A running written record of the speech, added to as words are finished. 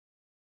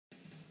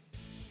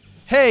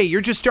Hey,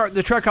 you're just starting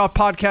the Trek Off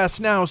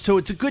podcast now, so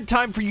it's a good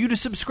time for you to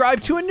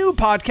subscribe to a new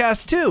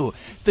podcast, too.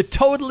 The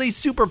Totally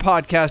Super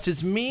Podcast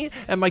is me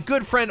and my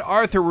good friend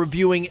Arthur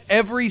reviewing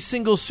every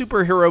single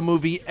superhero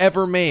movie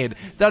ever made.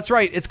 That's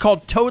right, it's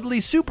called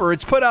Totally Super.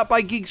 It's put out by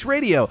Geeks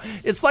Radio.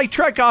 It's like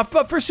Trek Off,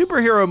 but for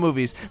superhero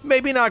movies.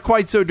 Maybe not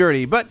quite so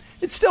dirty, but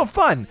it's still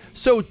fun.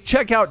 So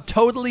check out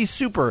Totally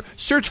Super.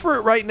 Search for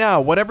it right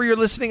now. Whatever you're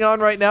listening on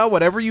right now,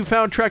 whatever you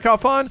found Trek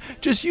Off on,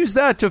 just use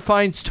that to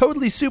find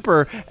Totally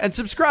Super and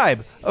subscribe.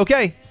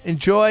 Okay,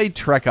 enjoy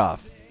Trek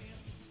Off.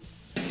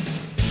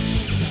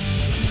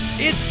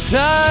 It's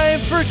time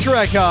for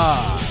Trek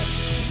Off.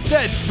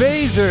 Set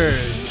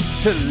phasers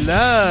to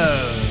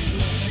love.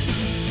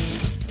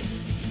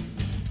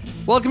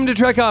 Welcome to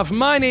Trek Off.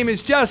 My name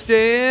is Justin.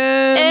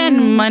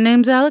 And my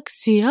name's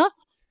Alexia.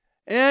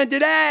 And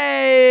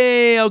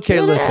today,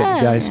 listen,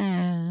 guys,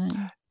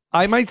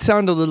 I might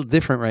sound a little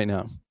different right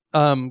now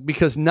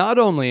because not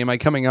only am I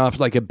coming off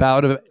like a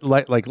bout of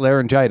like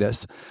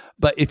laryngitis,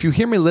 but if you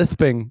hear me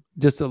lisping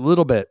just a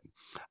little bit,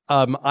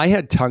 I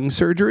had tongue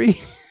surgery.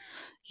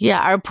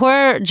 Yeah, our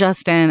poor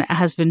Justin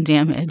has been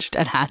damaged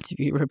and had to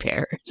be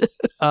repaired.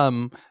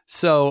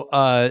 So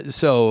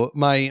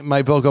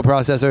my vocal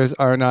processors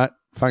are not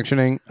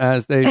functioning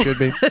as they should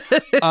be.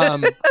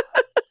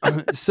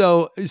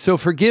 So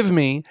forgive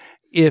me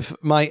if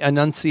my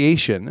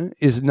enunciation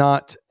is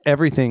not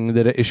everything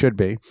that it should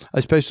be,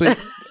 especially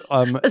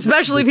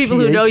people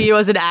who know you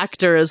as an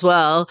actor as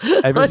well.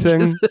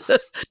 Everything.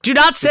 Do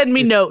not send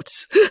me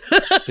notes.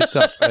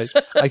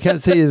 I can't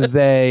say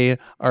they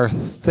are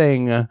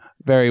thing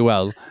very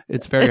well.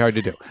 It's very hard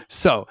to do.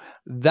 So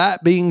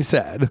that being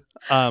said,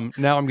 now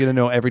I'm going to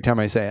know every time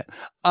I say it.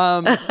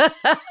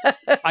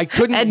 I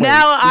couldn't. And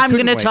now I'm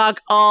going to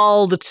talk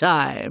all the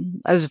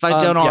time, as if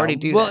I don't already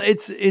do. Well,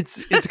 that.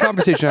 it's a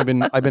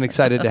conversation I've been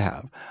excited to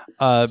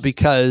have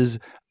because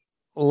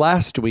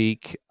last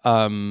week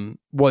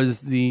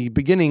was the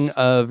beginning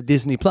of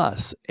Disney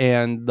Plus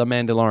and The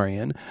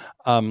Mandalorian,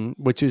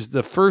 which is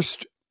the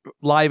first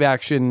live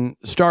action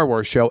Star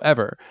Wars show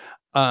ever.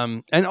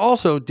 And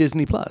also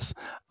Disney Plus.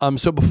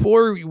 So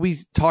before we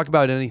talk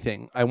about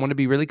anything, I want to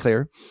be really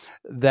clear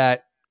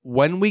that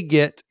when we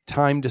get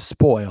time to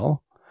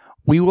spoil,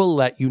 we will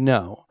let you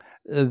know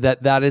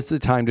that is the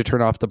time to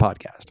turn off the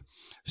podcast.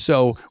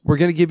 So we're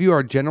going to give you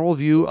our general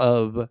view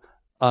of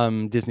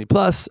Disney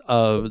Plus,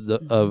 of the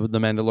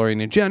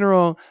Mandalorian in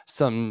general,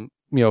 some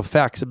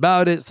facts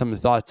about it, some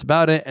thoughts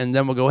about it, and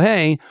then we'll go,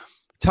 hey,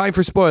 time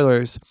for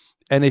spoilers.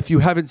 And if you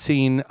haven't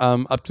seen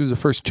up through the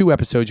first 2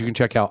 episodes, you can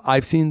check out.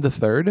 I've seen the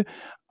third,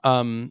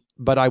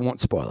 but I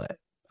won't spoil it.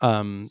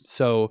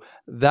 So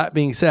that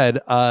being said,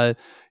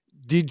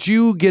 did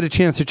you get a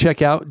chance to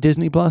check out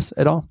Disney Plus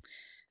at all?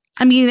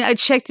 I mean, I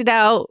checked it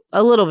out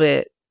a little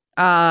bit.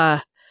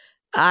 I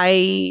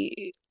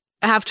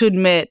have to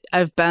admit,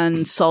 I've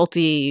been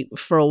salty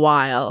for a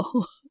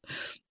while.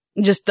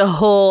 Just the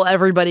whole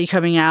everybody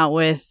coming out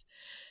with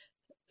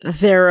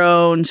their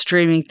own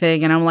streaming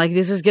thing, and I'm like,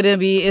 this is gonna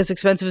be as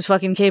expensive as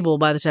fucking cable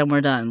by the time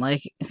we're done.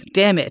 Like,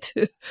 damn it.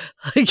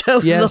 Like, that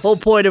was the whole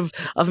point of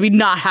me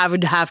not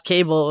having to have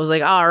cable. It was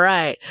like, all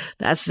right,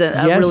 that's a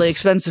really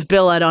expensive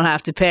bill I don't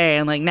have to pay.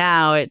 And like,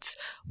 now it's,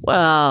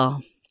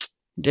 well,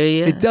 do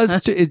you? It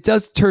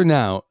does turn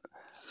out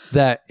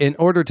that in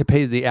order to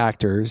pay the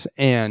actors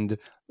and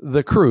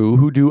the crew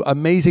who do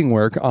amazing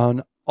work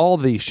on all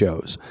these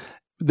shows,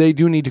 they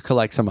do need to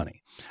collect some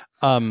money.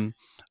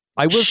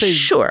 I will say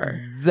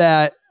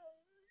that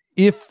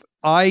if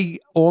I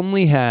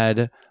only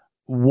had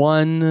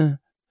one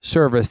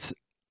service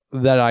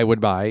that I would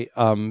buy,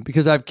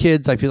 because I have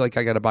kids, I feel like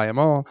I got to buy them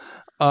all.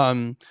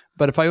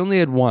 But if I only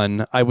had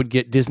one, I would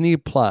get Disney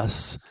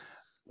Plus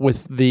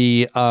with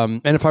the,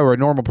 and if I were a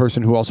normal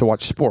person who also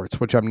watched sports,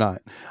 which I'm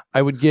not,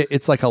 I would get,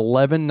 it's like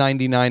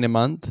 $11.99 a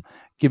month,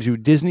 gives you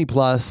Disney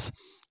Plus,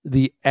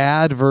 the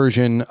ad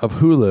version of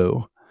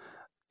Hulu,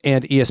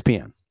 and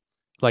ESPN.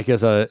 Like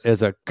as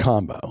a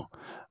combo.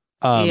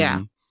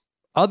 Yeah.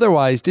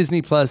 Otherwise,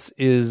 Disney Plus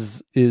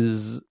is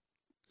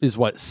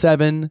what,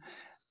 $7,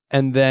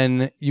 and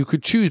then you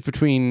could choose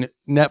between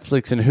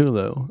Netflix and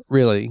Hulu,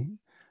 really,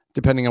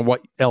 depending on what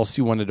else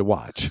you wanted to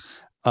watch.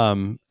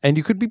 And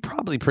you could be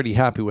probably pretty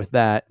happy with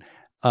that.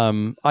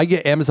 I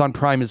get Amazon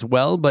Prime as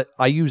well, but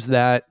I use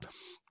that.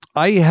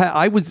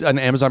 I was an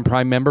Amazon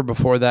Prime member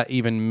before that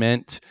even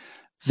meant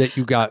that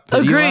you got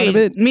video out of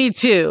it. Me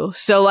too.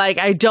 So like,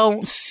 I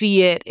don't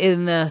see it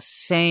in the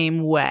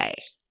same way.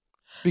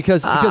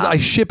 Because I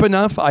ship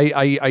enough,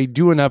 I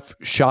do enough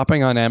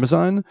shopping on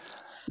Amazon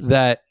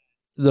that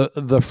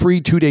the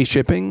free 2-day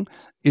shipping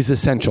is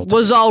essential to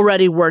was me.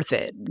 Already worth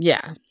it.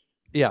 Yeah.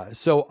 Yeah.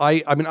 So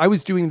I mean, I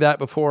was doing that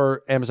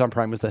before Amazon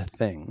Prime was the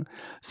thing.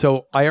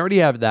 So I already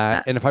have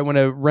that. And if I want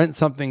to rent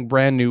something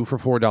brand new for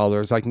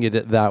 $4, I can get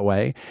it that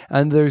way.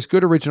 And there's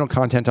good original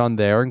content on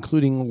there,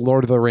 including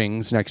Lord of the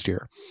Rings next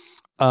year.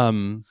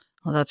 Well,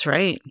 that's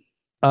right.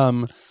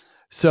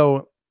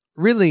 So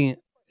really,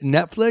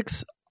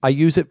 Netflix, I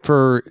use it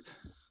for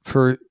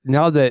for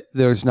now that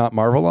there's not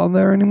Marvel on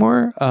there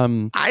anymore.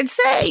 I'd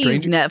say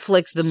use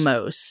Netflix the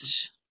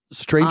most.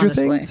 Stranger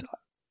honestly. Things.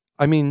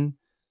 I mean,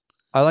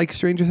 I like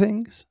Stranger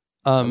Things.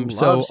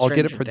 So I'll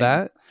get it for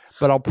that.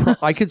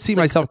 But I could see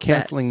myself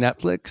canceling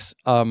Netflix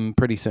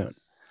pretty soon.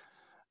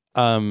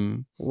 Wow,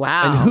 and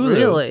Hulu,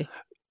 really?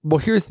 Well,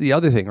 here's the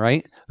other thing,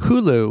 right?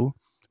 Hulu.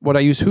 What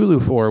I used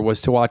Hulu for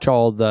was to watch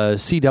all the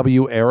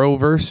CW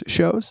Arrowverse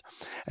shows.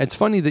 And it's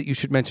funny that you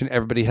should mention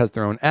everybody has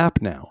their own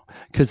app now,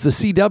 because the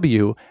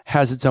CW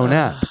has its own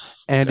app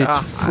and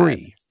it's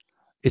free.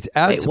 It's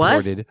ad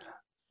supported,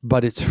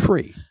 but it's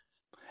free.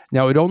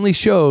 Now it only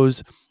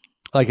shows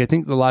like I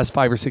think the last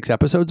 5 or 6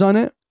 episodes on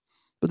it,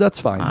 but that's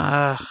fine.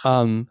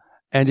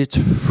 And it's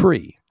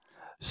free.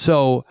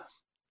 So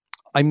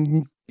I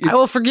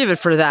will forgive it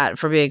for that,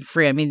 for being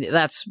free. I mean,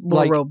 that's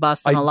more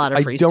robust than a lot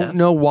of free stuff. I don't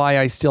know why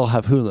I still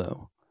have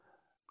Hulu.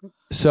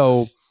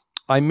 So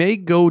I may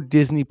go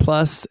Disney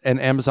Plus and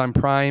Amazon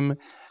Prime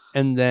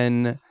and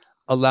then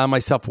allow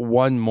myself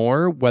one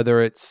more,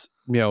 whether it's,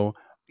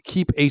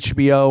 keep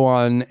HBO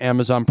on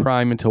Amazon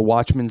Prime until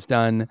Watchmen's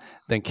done,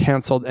 then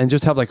cancel and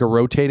just have like a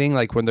rotating,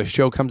 like when the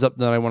show comes up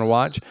that I want to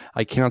watch,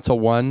 I cancel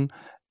one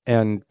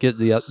and get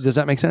the other. Does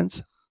that make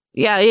sense?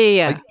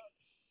 Yeah.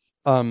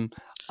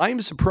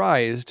 I'm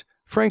surprised,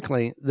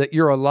 frankly, that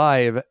you're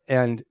alive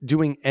and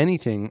doing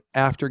anything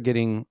after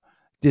getting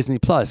Disney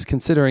Plus,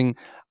 considering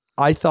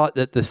I thought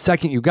that the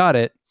second you got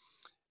it,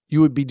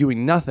 you would be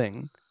doing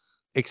nothing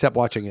except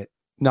watching it,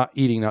 not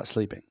eating, not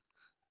sleeping.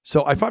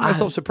 So I find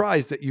myself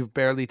surprised that you've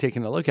barely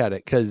taken a look at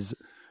it, because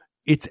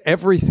it's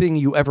everything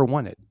you ever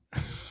wanted.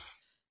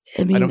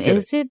 I mean,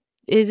 is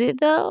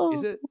it though?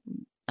 Is it?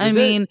 I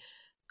mean,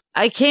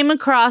 I came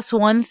across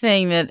one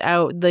thing that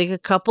a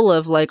couple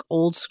of like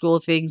old school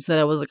things that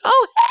I was like,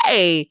 oh,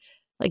 hey,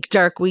 like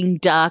Darkwing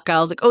Duck. I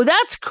was like, oh,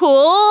 that's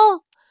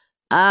cool.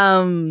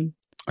 And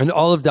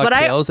all of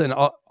DuckTales and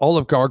all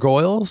of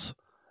Gargoyles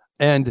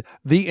and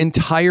the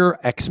entire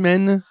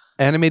X-Men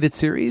animated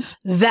series.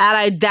 That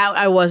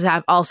I was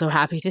also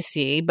happy to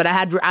see, but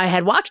I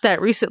had watched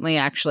that recently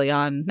actually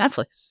on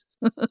Netflix.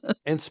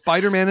 And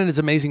Spider-Man and His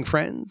Amazing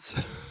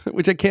Friends,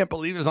 which I can't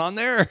believe is on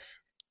there.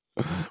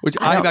 Which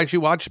I've actually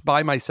watched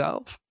by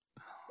myself.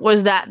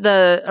 Was that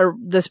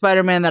the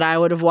Spider-Man that I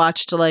would have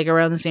watched like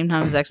around the same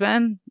time as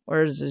X-Men?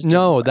 Or is this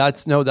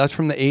that's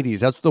from the 80s.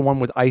 That's the one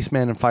with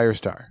Iceman and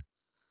Firestar.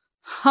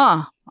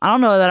 Huh. I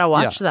don't know that I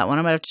watched that one.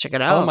 I might have to check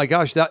it out. Oh my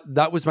gosh,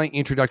 that was my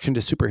introduction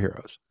to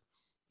superheroes.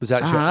 Was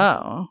that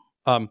show?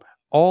 Oh.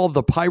 All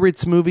the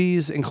Pirates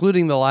movies,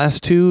 including the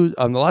last 2.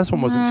 The last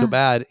one wasn't so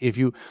bad. If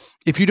you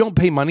don't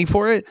pay money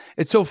for it,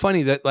 it's so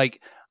funny that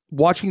like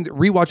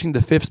rewatching the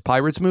 5th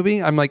Pirates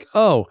movie, I'm like,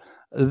 oh,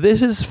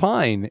 this is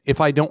fine if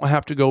I don't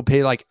have to go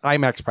pay like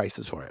IMAX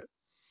prices for it.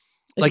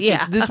 Like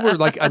if this were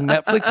like a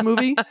Netflix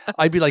movie,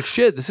 I'd be like,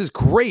 shit, this is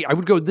great. I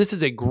would go, this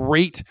is a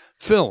great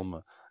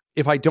film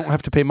if I don't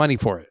have to pay money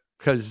for it,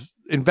 because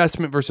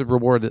investment versus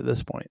reward at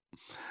this point.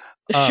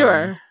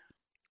 Sure.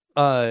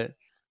 And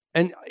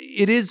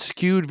it is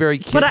skewed very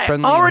kid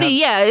friendly. But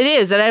it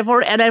is. And I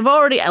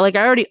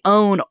already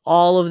own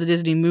all of the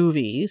Disney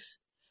movies.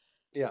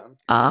 Yeah.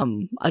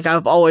 Like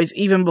I've always,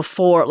 even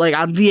before, like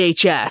on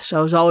VHS,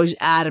 I was always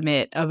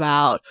adamant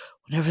about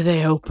whenever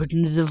they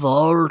opened the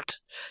vault,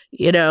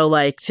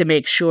 like to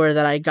make sure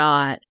that I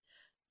got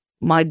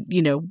my,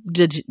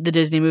 the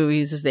Disney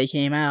movies as they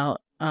came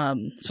out.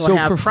 So I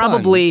have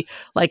probably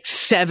like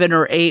 7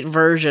 or 8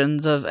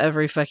 versions of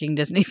every fucking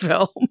Disney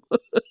film.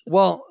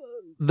 Well,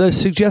 the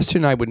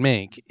suggestion I would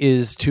make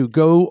is to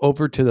go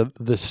over to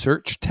the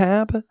search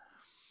tab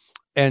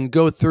and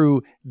go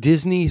through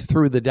Disney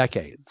through the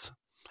decades.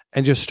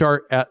 And just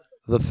start at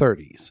the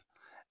 30s.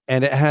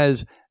 And it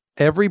has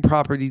every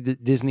property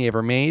that Disney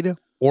ever made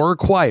or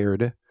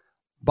acquired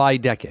by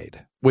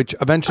decade, which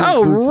eventually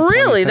Oh,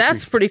 really?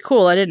 That's pretty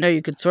cool. I didn't know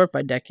you could sort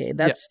by decade.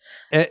 That's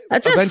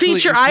a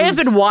feature I have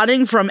been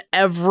wanting from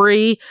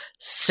every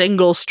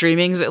single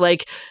streaming.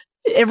 Like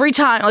every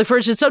time, like for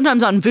instance,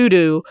 sometimes on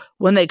Vudu,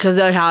 because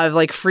they have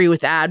like free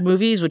with ad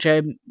movies, which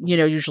I'm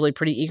usually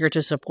pretty eager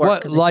to support.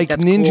 What, like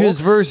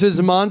Ninjas versus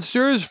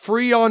Monsters,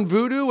 free on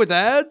Vudu with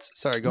ads?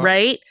 Sorry, go on.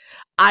 Right.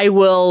 I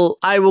will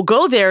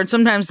go there, and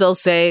sometimes they'll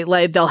say,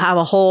 like, they'll have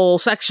a whole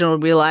section will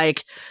be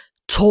like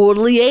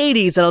totally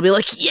 80s, and I'll be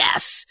like,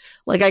 yes,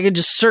 like I could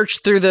just search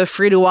through the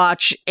free to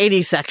watch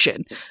 80s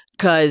section,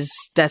 because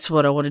that's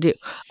what I want to do.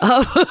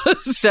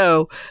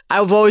 So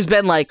I've always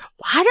been like,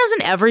 why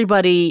doesn't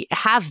everybody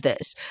have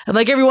this? And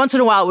like every once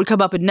in a while it would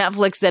come up in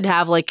Netflix that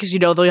have like, because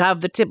they'll have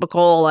the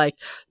typical like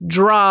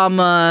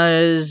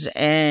dramas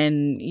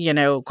and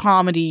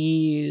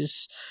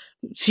comedies,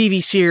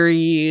 TV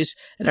series,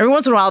 and every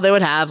once in a while they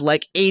would have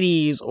like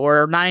 80s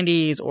or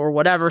 90s or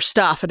whatever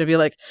stuff, and it'd be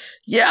like,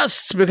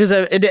 yes, because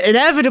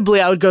inevitably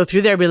I would go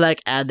through there and be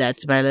like, add that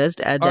to my list,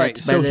 add that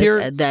to my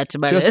list, add that to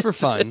my list. Just for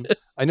fun,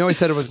 I know I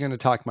said I was going to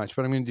talk much,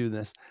 but I'm going to do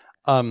this.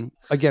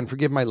 Again,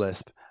 forgive my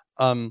lisp.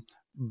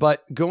 But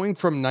going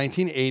from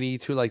 1980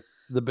 to like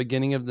the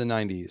beginning of the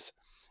 90s,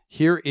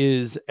 here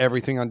is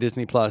everything on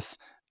Disney Plus.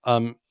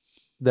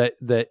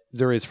 that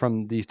there is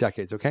from these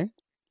decades. Okay.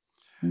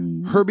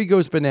 Herbie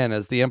Goes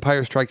Bananas, The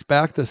Empire Strikes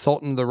Back, The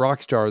Sultan, the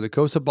Rock Star, The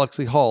Ghost of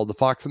Bluxley Hall, The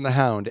Fox and the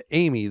Hound,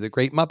 Amy, The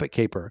Great Muppet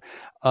Caper,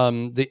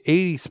 the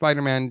 80s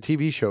Spider-Man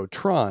TV show,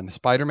 Tron,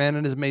 Spider-Man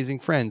and His Amazing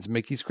Friends,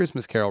 Mickey's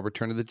Christmas Carol,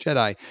 Return of the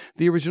Jedi,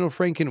 the original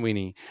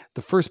Frankenweenie,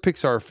 the first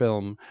Pixar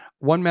film,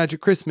 One Magic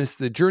Christmas,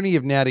 The Journey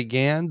of Natty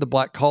Gann, The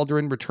Black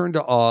Cauldron, Return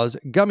to Oz,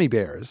 Gummy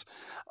Bears,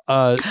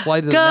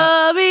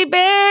 Gummy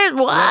Bears,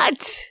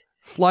 what?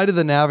 Flight of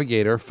the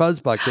Navigator,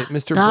 Fuzz Bucket,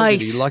 Mr.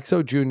 Nice. Boogedy,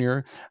 Luxo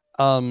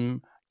Jr.,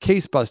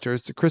 Case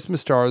Busters, The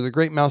Christmas Star, The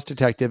Great Mouse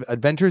Detective,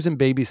 Adventures in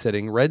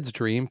Babysitting, Red's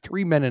Dream,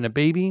 Three Men and a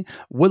Baby,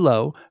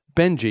 Willow,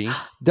 Benji,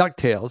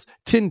 DuckTales,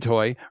 Tin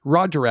Toy,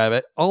 Roger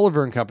Rabbit,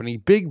 Oliver and Company,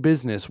 Big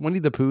Business, Winnie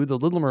the Pooh, The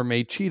Little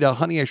Mermaid, Cheetah,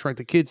 Honey, I Shrunk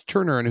the Kids,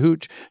 Turner and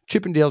Hooch,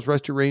 Chippendales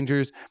Rescue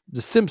Rangers,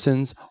 The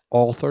Simpsons,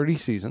 all 30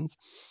 seasons.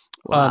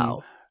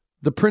 Wow.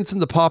 The Prince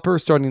and the Pauper,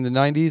 starting in the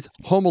 90s,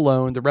 Home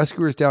Alone, The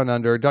Rescuers Down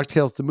Under,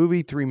 DuckTales the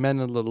Movie, Three Men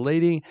and a Little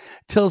Lady,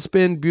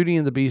 Tailspin, Beauty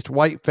and the Beast,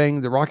 White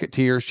Fang, The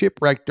Rocketeer,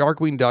 Shipwreck,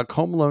 Darkwing Duck,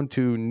 Home Alone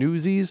 2,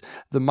 Newsies,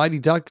 The Mighty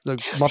Duck, The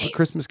Muppet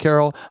Christmas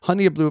Carol,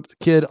 Honey, I Blew Up the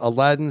Kid,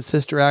 Aladdin,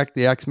 Sister Act,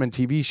 The X-Men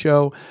TV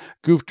show,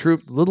 Goof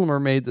Troop, The Little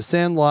Mermaid, The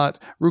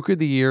Sandlot, Rookie of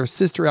the Year,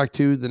 Sister Act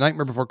 2, The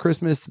Nightmare Before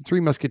Christmas, The Three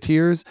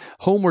Musketeers,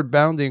 Homeward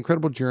Bound, The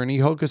Incredible Journey,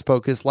 Hocus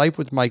Pocus, Life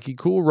with Mikey,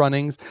 Cool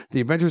Runnings,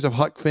 The Adventures of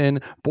Huck Finn,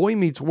 Boy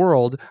Meets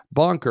World,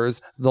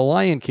 Bonkers, The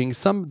Lion King,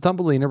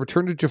 Thumbelina,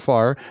 Return to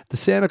Jafar, The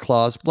Santa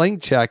Claus,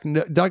 Blank Check,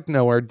 Duck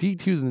Nowhere,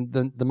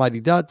 D2, the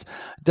Mighty Ducks,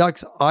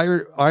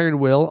 Iron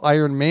Will,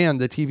 Iron Man,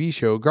 the TV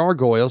show,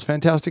 Gargoyles,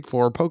 Fantastic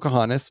Four,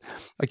 Pocahontas,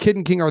 A Kid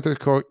in King Arthur's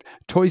Court,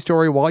 Toy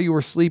Story, While You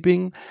Were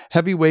Sleeping,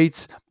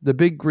 Heavyweights, The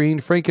Big Green,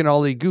 Frank and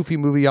Ollie, Goofy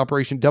Movie,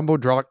 Operation Dumbo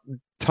Drop,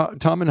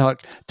 Tom and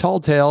Huck, Tall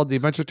Tale, The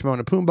Adventures of Timon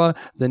and Pumbaa,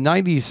 the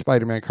 90s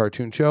Spider-Man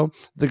cartoon show,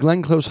 The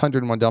Glenn Close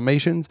 101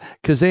 Dalmatians,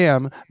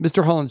 Kazam,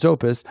 Mr. Holland's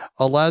Opus,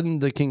 Aladdin,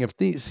 The King of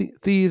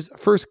Thieves,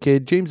 First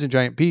Kid, James and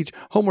Giant Peach,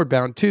 Homeward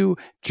Bound 2,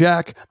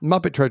 Jack,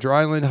 Muppet Treasure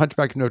Island,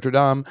 Hunchback of Notre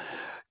Dame,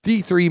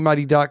 D3,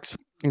 Mighty Ducks,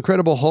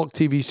 Incredible Hulk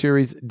TV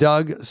series,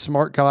 Doug,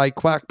 Smart Guy,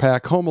 Quack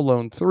Pack, Home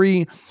Alone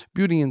 3,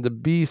 Beauty and the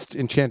Beast,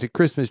 Enchanted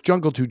Christmas,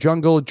 Jungle to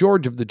Jungle,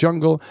 George of the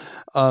Jungle,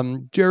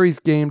 Jerry's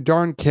Game,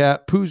 Darn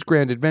Cat, Pooh's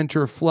Grand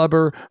Adventure,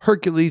 Flubber,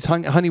 Hercules,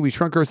 Honey, We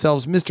Shrunk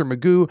Ourselves, Mr.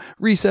 Magoo,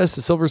 Recess,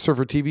 The Silver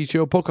Surfer TV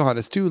show,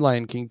 Pocahontas 2,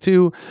 Lion King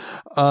 2,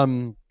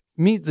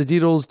 Meet the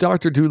Deedles,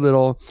 Dr.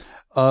 Dolittle,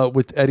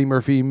 with Eddie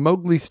Murphy,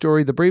 Mowgli's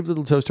Story, The Brave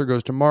Little Toaster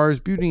Goes to Mars,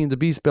 Beauty and the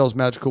Beast, Belle's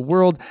Magical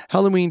World,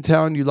 Halloween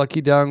Town, You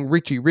Lucky Dung,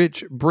 Richie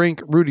Rich,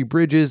 Brink, Rudy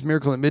Bridges,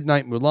 Miracle at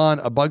Midnight,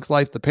 Mulan, A Bug's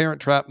Life, The Parent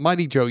Trap,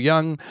 Mighty Joe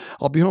Young,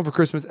 I'll Be Home for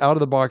Christmas, Out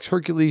of the Box,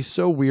 Hercules,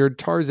 So Weird,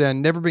 Tarzan,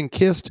 Never Been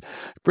Kissed,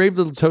 Brave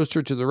Little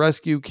Toaster to the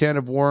Rescue, Can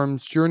of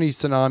Worms, Journey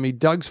Tsunami,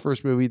 Doug's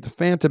First Movie, The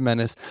Phantom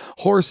Menace,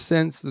 Horse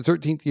Sense, The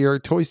 13th Year,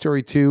 Toy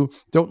Story 2,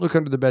 Don't Look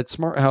Under the Bed,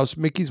 Smart House,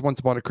 Mickey's Once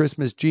Upon a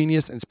Christmas,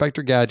 Genius,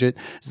 Inspector Gadget,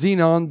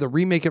 Xenon, the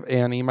remake of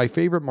Annie, My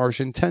Favorite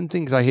Martian, 10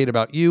 Things I Hate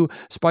About You,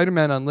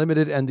 Spider-Man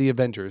Unlimited, and The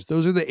Avengers.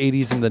 Those are the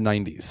 80s and the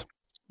 90s.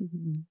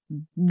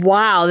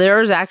 Wow,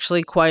 there's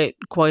actually quite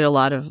a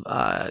lot of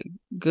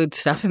good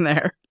stuff in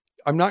there.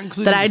 I'm not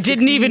including that I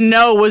didn't even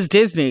know was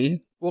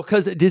Disney. Well,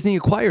 because Disney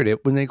acquired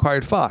it when they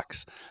acquired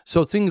Fox.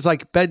 So things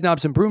like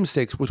Bedknobs and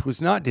Broomsticks, which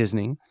was not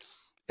Disney,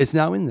 it's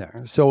now in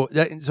there. So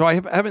I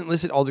haven't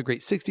listed all the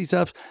great 60s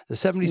stuff, the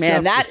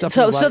 70s stuff.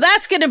 So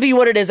that's going to be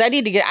what it is. I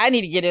need to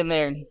get in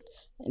there and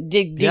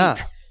dig deep.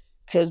 Yeah.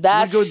 Because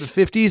that's... go to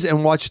the 50s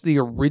and watch the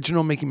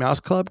original Mickey Mouse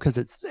Club because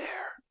it's there.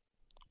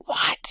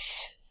 What?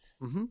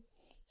 Mm-hmm.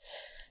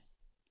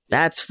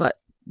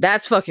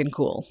 That's fucking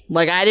cool.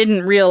 Like, I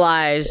didn't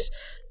realize...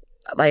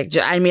 Like,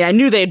 I mean, I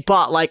knew they'd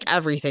bought, like,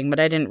 everything, but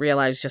I didn't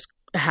realize just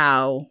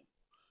how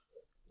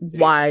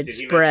widespread...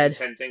 Did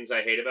you mention 10 Things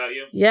I Hate About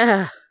You?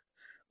 Yeah.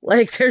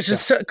 Like, there's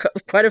just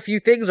quite a few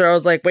things where I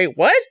was like, wait,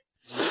 what?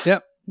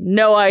 Yep.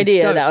 No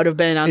idea that would have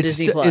been on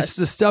Disney Plus. It's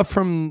the stuff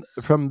from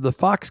the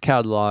Fox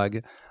catalog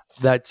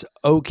that's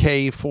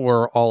okay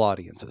for all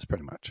audiences,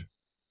 pretty much.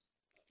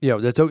 You know,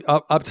 that's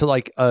up to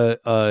like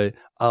a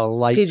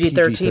light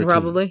PG-13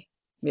 probably.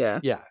 Yeah.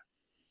 Yeah.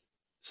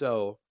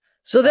 So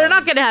they're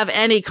not going to have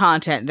any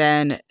content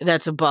then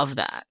that's above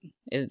that.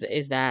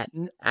 Is that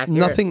accurate?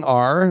 Nothing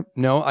R.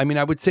 No, I mean,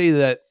 I would say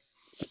that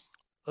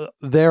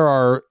there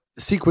are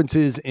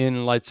sequences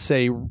in, let's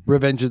say,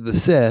 Revenge of the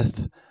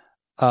Sith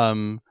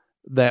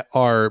that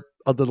are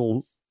a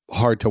little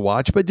hard to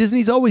watch, but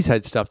Disney's always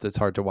had stuff that's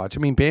hard to watch. I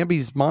mean,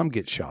 Bambi's mom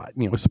gets shot,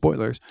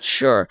 spoilers.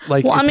 Sure.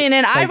 Like, well, I mean,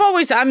 and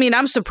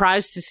I'm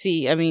surprised to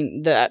see,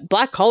 the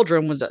Black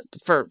Cauldron was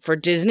for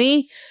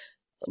Disney.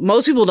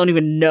 Most people don't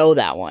even know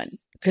that one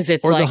because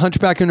it's or like the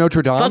Hunchback of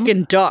Notre Dame.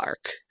 Fucking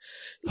dark.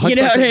 You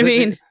know what I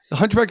mean? The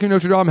Hunchback of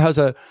Notre Dame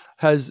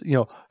has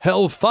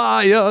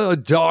hellfire,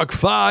 dark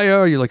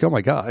fire. You're like, oh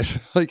my gosh,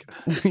 like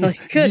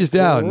he's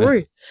down.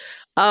 Lord.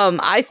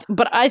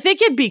 But I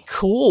think it'd be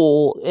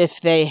cool if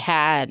they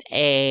had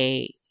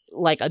a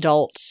like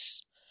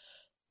adults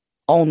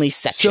only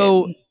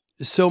section.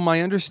 So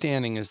my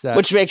understanding is that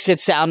which makes it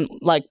sound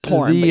like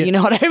porn, but you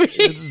know what I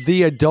mean?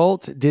 The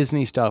adult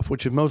Disney stuff,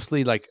 which is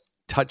mostly like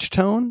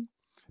Touchtone,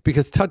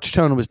 because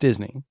Touchtone was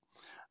Disney.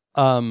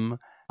 I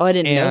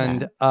didn't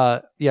know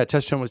that. Yeah,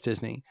 Touchtone was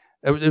Disney.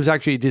 It was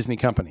actually a Disney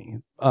company.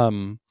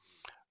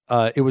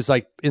 It was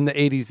like in the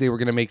 80s they were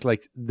going to make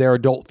like their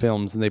adult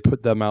films and they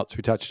put them out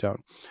through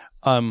Touchtone.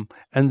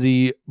 And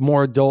the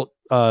more adult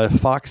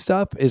Fox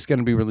stuff is going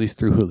to be released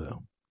through Hulu.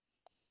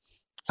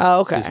 Oh,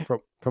 okay.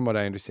 From what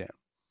I understand.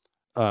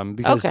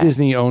 Because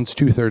Disney owns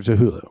 2/3 of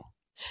Hulu.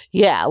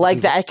 Yeah,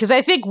 like that. Because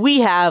I think we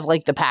have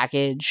like the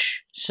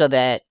package so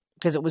that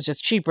because it was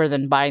just cheaper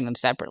than buying them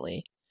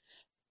separately.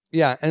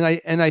 Yeah,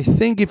 and I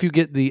think if you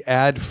get the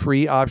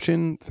ad-free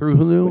option through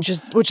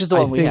Hulu, which is the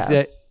one we have.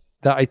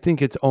 That I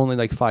think it's only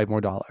like $5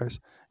 more.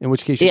 In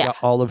which case you got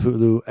all of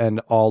Hulu and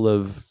all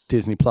of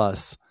Disney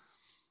Plus.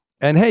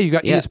 And hey, you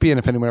got ESPN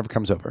if anyone ever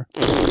comes over.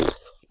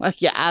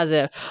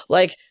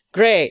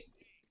 Great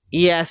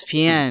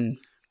ESPN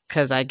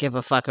because I give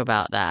a fuck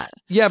about that.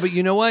 Yeah, but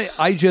you know what?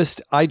 I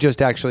just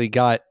actually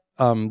got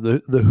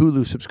the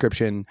Hulu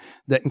subscription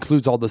that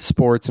includes all the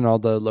sports and all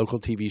the local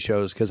TV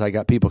shows because I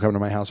got people coming to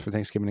my house for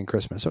Thanksgiving and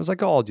Christmas. So I was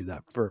like, I'll do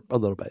that for a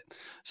little bit.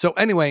 So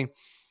anyway,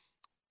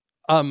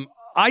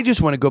 I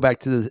just want to go back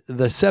to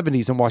the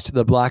 70s and watch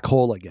The Black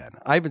Hole again.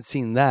 I haven't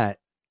seen that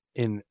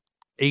in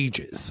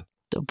ages.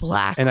 The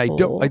Black Hole. And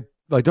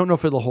I don't know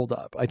if it'll hold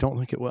up. I don't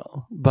think it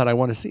will, but I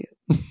want to see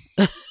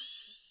it.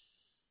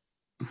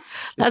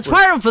 That's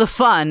part of the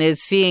fun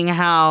is seeing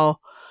how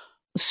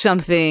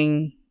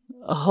something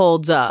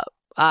holds up.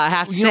 I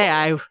have to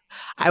say,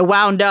 I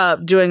wound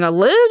up doing a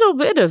little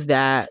bit of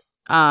that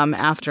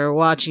after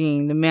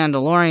watching The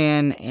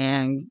Mandalorian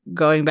and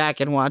going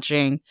back and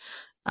watching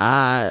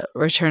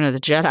Return of the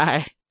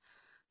Jedi.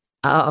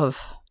 I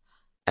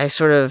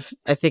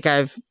think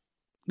I've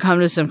come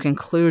to some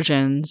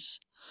conclusions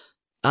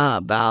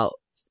about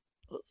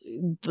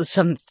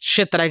some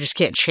shit that I just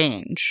can't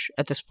change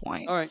at this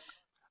point. All right.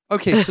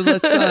 Okay, so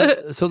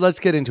let's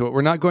get into it.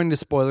 We're not going to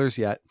spoilers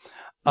yet.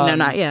 No,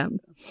 not yet.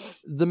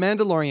 The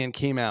Mandalorian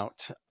came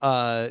out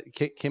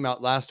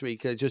last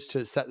week. Just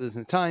to set this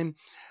in time,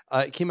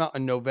 it came out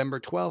on November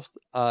 12th,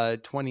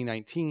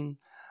 2019.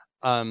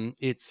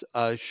 It's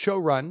a show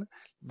run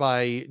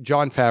by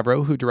Jon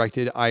Favreau, who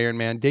directed Iron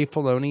Man, Dave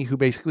Filoni, who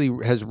basically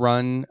has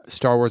run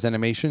Star Wars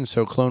animation,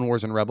 so Clone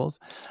Wars and Rebels,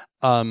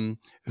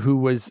 who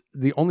was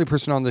the only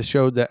person on the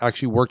show that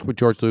actually worked with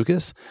George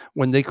Lucas.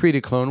 When they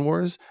created Clone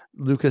Wars,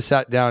 Lucas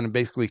sat down and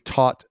basically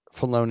taught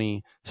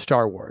Filoni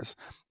Star Wars.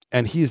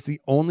 And he's the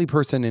only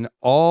person in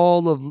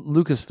all of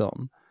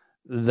Lucasfilm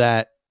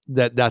that's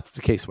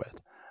the case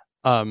with.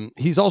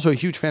 He's also a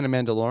huge fan of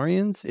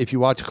Mandalorians. If you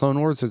watch Clone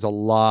Wars, there's a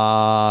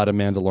lot of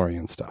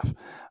Mandalorian stuff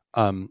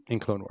in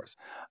Clone Wars.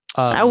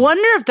 I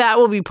wonder if that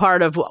will be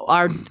part of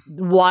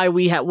why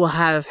we will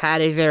have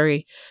had a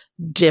very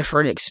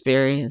different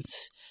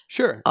experience.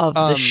 Sure. Of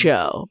the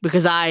show,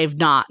 because I've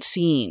not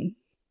seen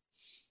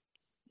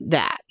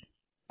that.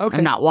 Okay.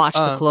 I've not watched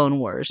the Clone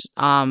Wars.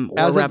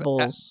 Or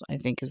Rebels, I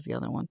think is the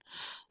other one.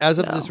 As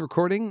of this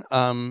recording,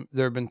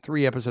 there have been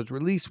 3 episodes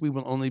released. We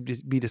will only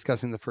be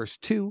discussing the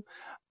first 2.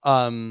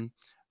 Jon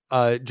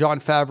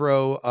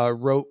Favreau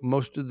wrote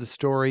most of the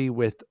story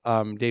with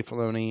Dave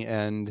Filoni,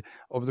 and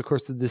over the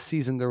course of this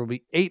season, there will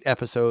be 8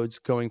 episodes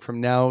going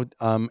from now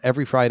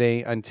every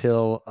Friday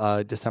until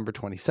December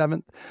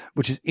 27th,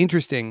 which is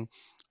interesting.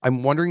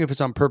 I'm wondering if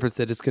it's on purpose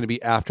that it's going to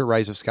be after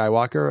Rise of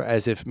Skywalker,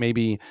 as if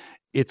maybe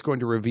it's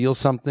going to reveal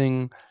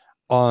something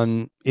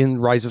in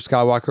Rise of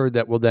Skywalker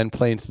that will then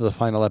play into the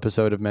final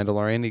episode of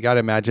Mandalorian. You got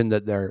to imagine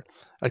that there's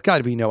got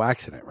to be no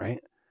accident, right?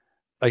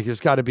 Like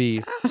there's got to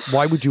be,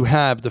 why would you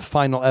have the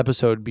final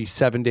episode be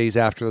 7 days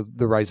after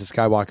the Rise of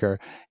Skywalker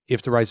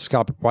if the Rise of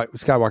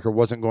Skywalker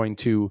wasn't going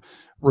to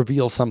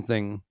reveal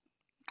something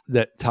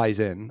that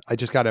ties in? I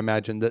just got to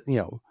imagine that,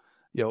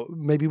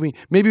 maybe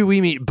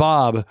we meet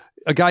Bob,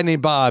 a guy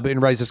named Bob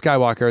in Rise of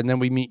Skywalker, and then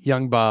we meet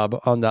young Bob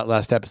on that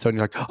last episode. And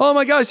you're like, oh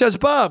my gosh, that's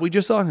Bob. We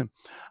just saw him.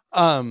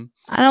 I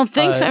don't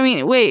think so. I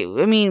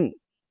mean,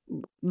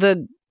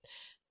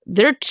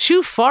 they're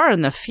too far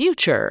in the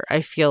future,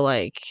 I feel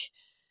like.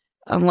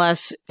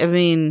 Unless,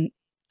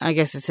 I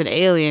guess it's an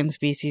alien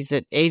species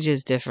that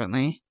ages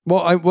differently.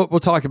 Well, we'll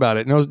talk about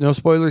it. No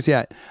spoilers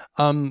yet.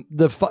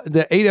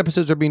 The 8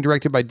 episodes are being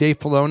directed by Dave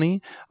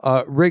Filoni,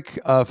 Rick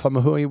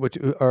Famuyiwa,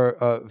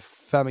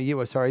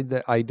 sorry,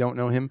 that I don't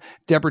know him.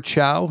 Deborah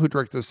Chow, who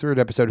directed the 3rd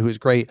episode, who is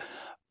great.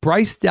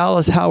 Bryce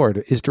Dallas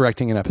Howard is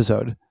directing an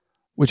episode,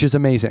 which is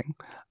amazing.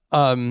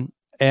 And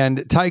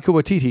Taika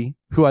Waititi,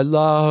 who I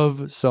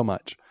love so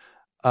much,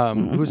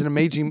 who's an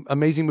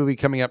amazing movie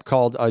coming up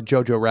called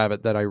Jojo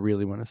Rabbit that I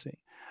really want to see.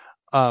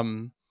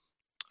 And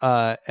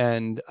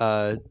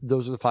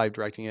those are the 5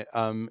 directing it.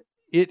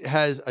 It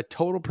has a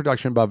total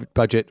production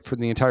budget for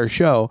the entire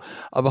show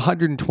of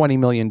 $120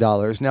 million.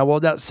 Now, while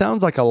that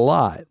sounds like a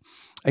lot,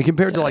 and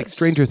compared to like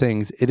Stranger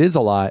Things, it is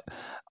a lot.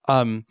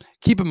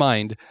 Keep in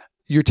mind,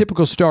 your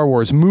typical Star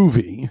Wars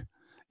movie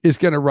is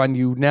going to run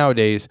you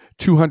nowadays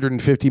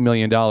 $250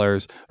 million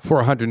for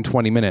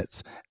 120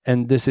 minutes.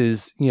 And this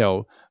is,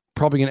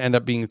 probably going to end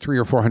up being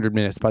 300 or 400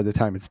 minutes by the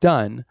time it's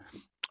done.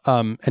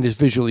 And is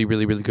visually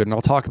really, really good. And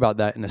I'll talk about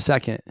that in a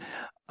second.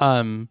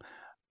 And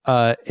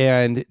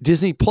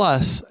Disney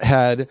Plus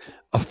had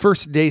a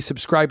first day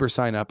subscriber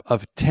sign up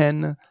of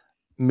 10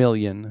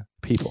 million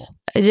people.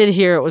 I did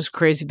hear it was a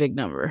crazy big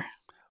number.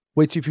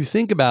 Which, if you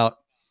think about,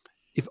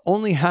 if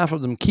only half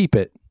of them keep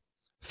it,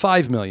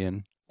 5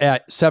 million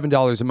at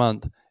 $7 a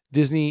month,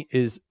 Disney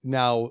is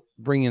now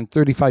bringing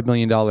 $35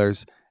 million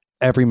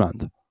every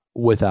month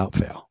without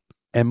fail.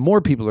 And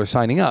more people are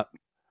signing up.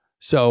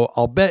 So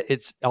I'll bet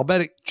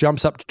it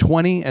jumps up to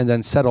 20 and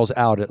then settles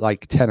out at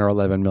like 10 or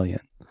 11 million.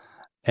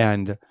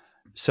 And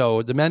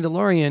so The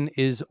Mandalorian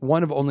is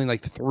one of only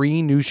like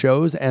 3 new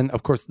shows. And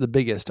of course, the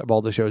biggest of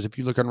all the shows. If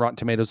you look on Rotten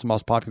Tomatoes, the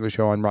most popular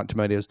show on Rotten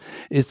Tomatoes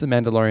is The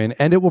Mandalorian.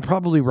 And it will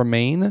probably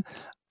remain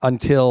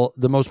until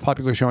the most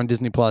popular show on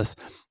Disney Plus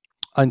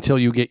until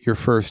you get your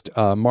first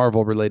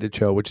Marvel related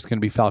show, which is going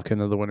to be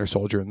Falcon and the Winter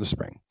Soldier in the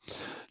spring.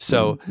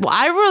 So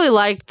I really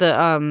liked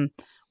the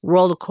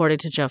World According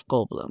to Jeff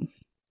Goldblum.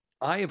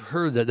 I have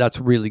heard that that's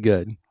really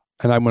good.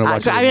 And I'm going to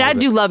watch it. I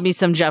do love me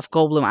some Jeff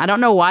Goldblum. I don't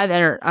know why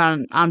they're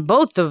on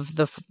both of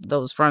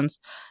those fronts.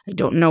 I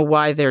don't know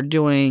why they're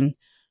doing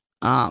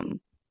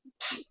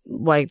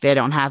like they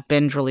don't have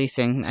binge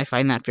releasing. I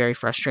find that very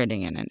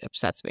frustrating and it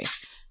upsets me.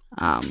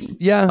 I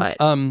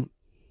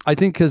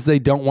think because they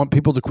don't want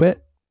people to quit.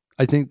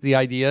 I think the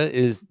idea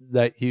is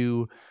that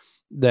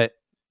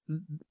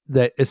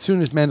that as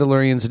soon as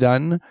Mandalorian's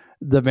done,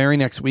 the very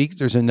next week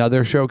there's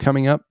another show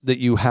coming up that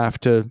you have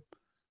to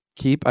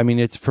keep. I mean,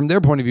 it's from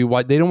their point of view,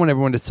 why they don't want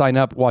everyone to sign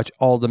up, watch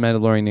all the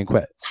Mandalorian and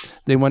quit.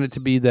 They want it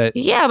to be that.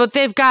 Yeah, but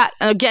they've got,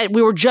 again,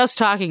 we were just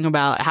talking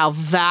about how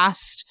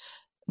vast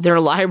their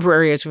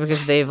library is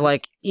because they've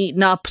like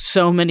eaten up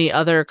so many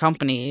other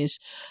companies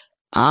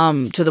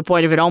to the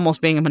point of it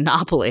almost being a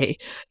monopoly.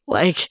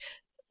 Like,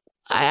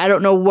 I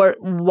don't know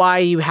why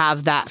you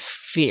have that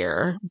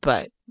fear,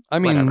 but I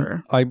mean,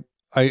 whatever.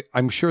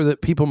 I'm sure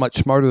that people much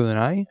smarter than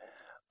I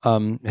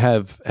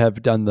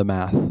have done the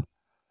math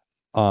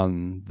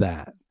on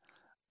that.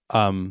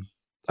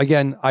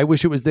 Again, I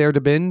wish it was there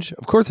to binge.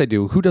 Of course I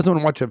do. Who doesn't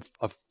want to watch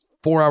a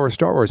 4-hour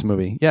Star Wars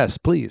movie? Yes,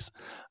 please.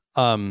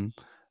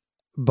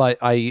 But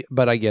I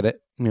get it.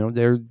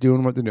 They're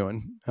doing what they're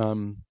doing.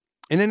 In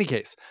any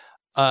case,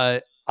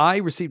 I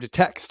received a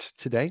text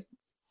today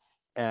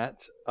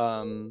at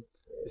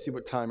let's see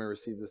what time I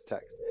received this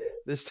text.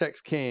 This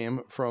text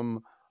came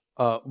from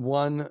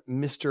one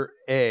Mr.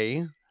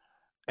 A,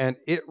 and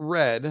it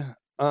read,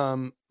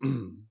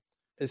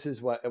 this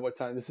is at what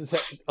time? This is at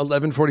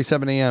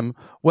 11:47 a.m.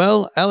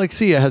 Well,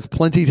 Alexia has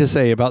plenty to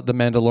say about The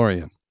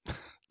Mandalorian.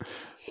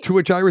 To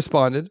which I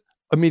responded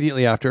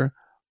immediately after,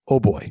 oh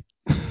boy.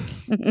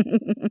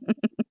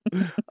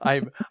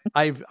 I've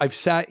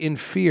sat in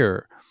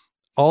fear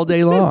all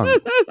day long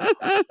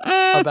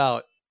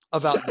about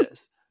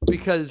this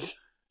because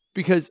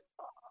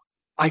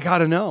I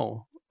gotta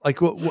know, like,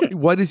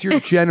 what is your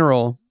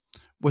general,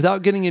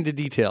 without getting into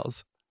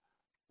details,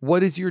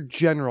 what is your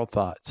general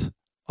thoughts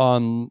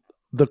on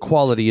the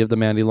quality of The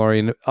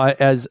Mandalorian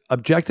as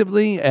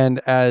objectively and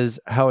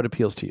as how it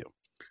appeals to you?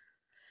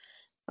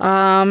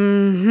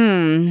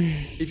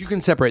 If you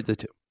can separate the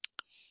two.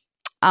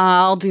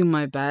 I'll do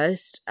my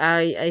best.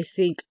 I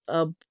think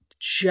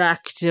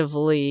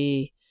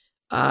objectively,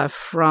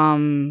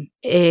 from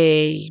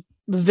a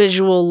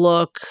visual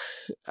look,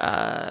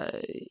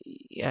 the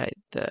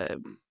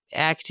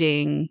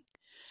acting,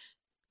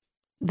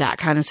 that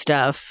kind of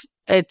stuff,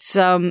 it's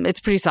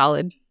pretty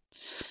solid.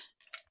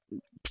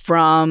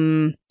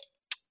 From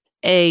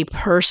a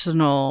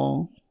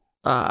personal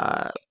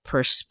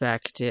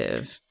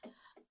perspective,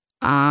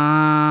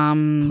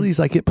 please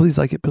like it. Please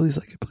like it. Please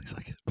like it. Please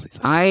like it. Please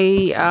like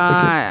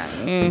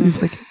it. Please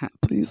like it.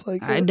 Please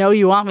like it. I know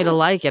you want me to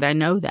like it. I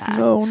know that.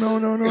 No.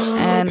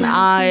 And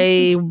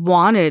I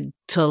wanted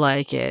to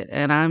like it,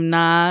 and I'm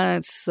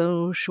not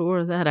so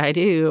sure that I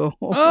do.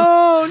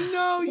 Oh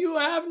no, you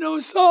have no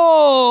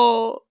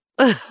soul.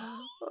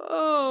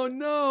 Oh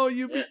no,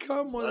 you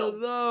become one of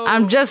those.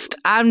 I'm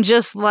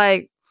just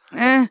like,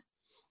 I'm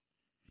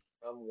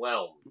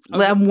whelmed.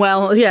 Yeah,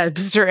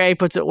 Mr. A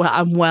puts it well.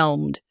 I'm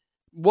whelmed.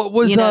 What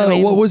was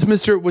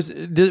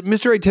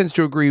Mr. A tends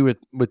to agree with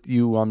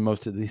you on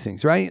most of these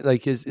things, right?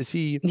 Like is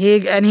he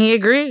he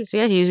agrees.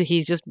 Yeah,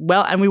 he's just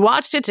and we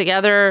watched it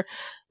together.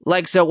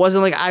 Like, so it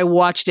wasn't like I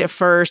watched it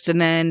first and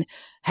then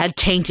had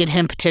tainted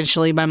him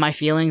potentially by my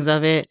feelings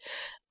of it.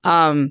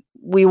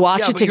 We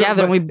watched it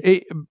together and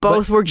we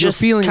both were just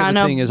the feeling kind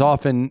of the thing is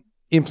often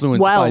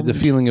influenced by the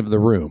feeling of the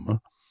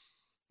room.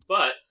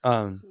 But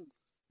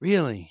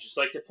really, just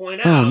like to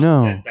point out,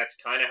 no, that's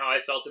kind of how I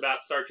felt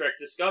about Star Trek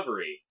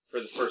Discovery for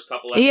the first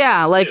couple episodes.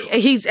 Yeah, like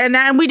too.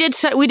 And we did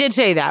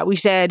say that. We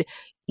said,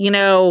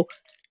 I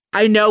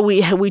know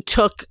we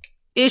took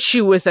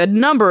issue with a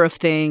number of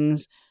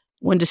things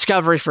when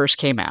Discovery first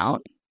came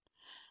out,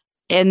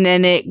 and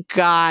then it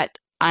got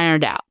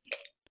ironed out.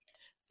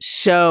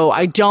 So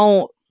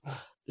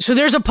So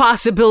there's a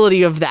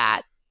possibility of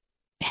that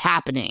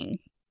happening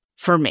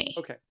for me.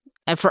 Okay.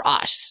 And for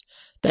us.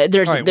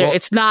 There's All right, well-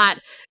 it's not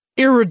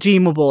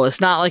irredeemable.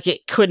 It's not like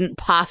it couldn't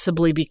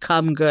possibly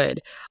become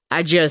good.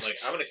 I just Like,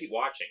 I'm gonna keep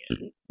watching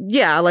it.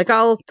 yeah, like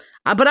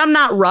but I'm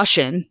not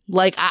rushing.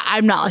 Like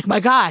I'm not like, my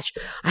gosh,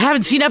 I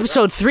haven't seen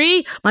episode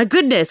 3. My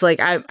goodness, like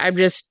I'm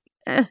just.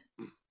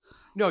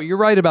 No, you're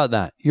right about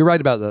that. You're right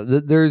about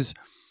that. There's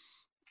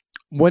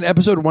when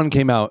episode 1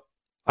 came out,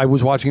 I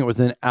was watching it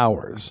within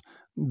hours.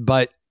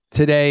 But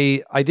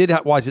today, I did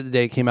watch it the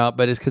day it came out,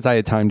 but it's because I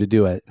had time to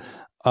do it.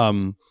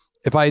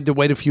 If I had to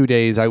wait a few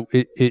days,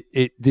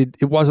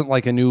 it wasn't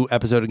like a new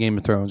episode of Game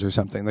of Thrones or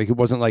something. Like it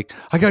wasn't like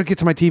I got to get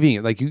to my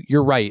TV. Like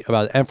you're right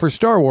about it. And for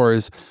Star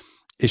Wars,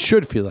 it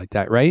should feel like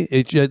that, right?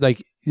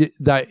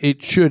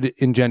 It should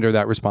engender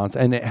that response,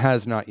 and it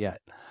has not yet.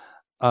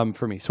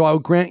 For me, so I'll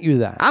grant you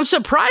that. I'm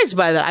surprised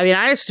by that. I mean,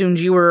 I assumed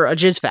you were a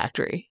jizz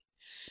factory,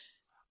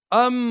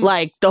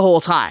 like the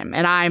whole time,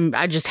 and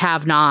I just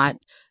have not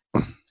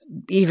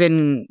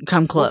even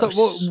come close.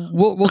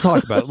 We'll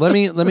talk about it.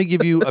 Let me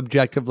give you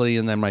objectively,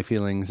 and then my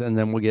feelings, and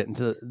then we'll get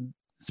into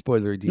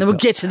spoilery details. Then we'll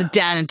get to the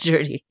down and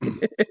dirty.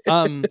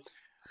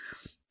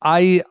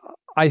 I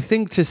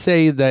think to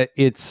say that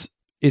it's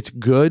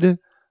good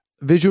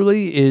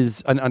visually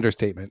is an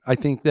understatement. I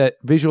think that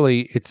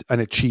visually it's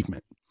an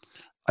achievement.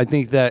 I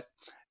think that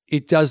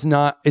it's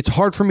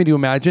hard for me to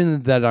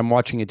imagine that I'm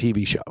watching a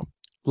TV show.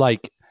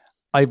 Like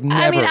I've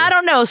never. I mean, I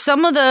don't know.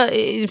 Some of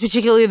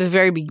particularly the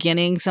very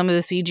beginning, some of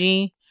the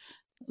CG,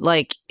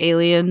 like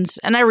aliens,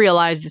 and I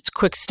realized it's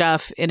quick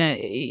stuff in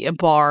a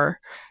bar.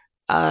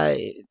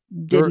 Most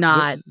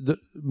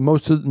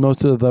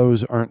of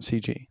those aren't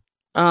CG.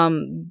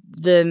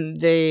 Then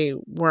they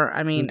were.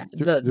 I mean,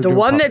 They're the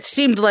one that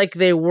seemed like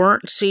they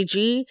weren't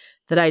CG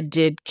that I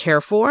did care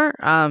for.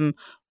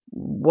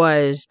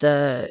 Was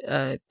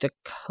the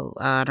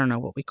I don't know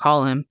what we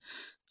call him.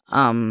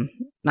 I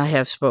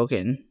have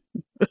spoken.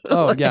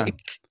 Oh like, yeah,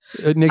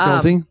 Nick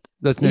Nolte.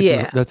 That's Nick.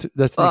 Yeah. That's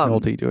Nick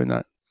Nolte doing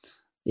that.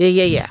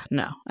 Yeah.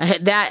 No, I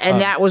had that,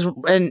 and that was,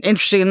 and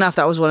interesting enough,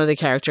 that was one of the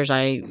characters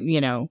I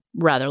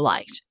rather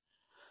liked.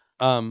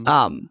 So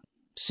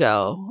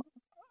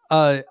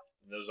Those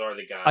are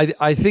the guys.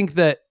 I think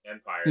that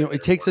Empire.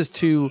 it takes us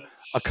to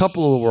a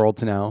couple of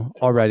worlds now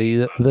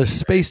already. The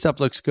space stuff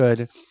looks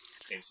good.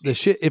 The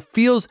shit, it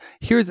feels,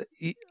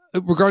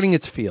 regarding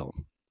its feel,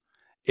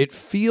 it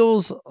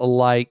feels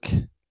like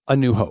A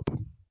New Hope,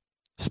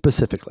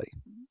 specifically,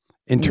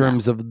 in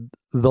terms of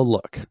the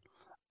look.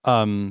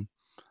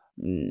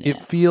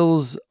 It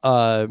feels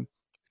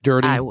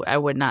dirty. I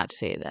would not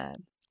say that.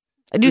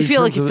 I do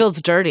feel like it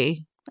feels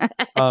dirty.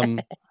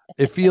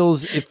 It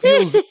feels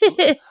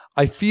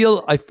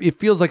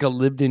like a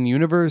lived-in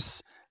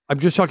universe. I'm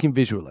just talking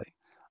visually.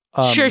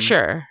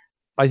 Sure.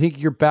 I think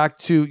you're back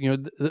to,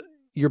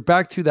 you're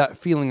back to that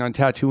feeling on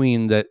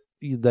Tatooine that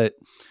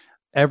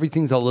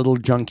everything's a little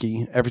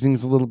junky,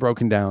 everything's a little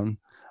broken down,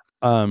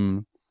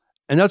 and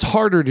that's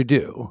harder to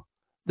do.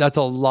 That's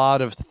a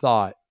lot of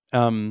thought.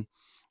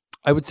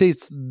 I would say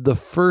it's the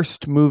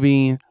first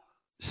movie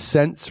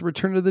since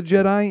Return of the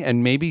Jedi,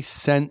 and maybe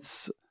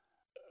since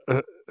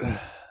A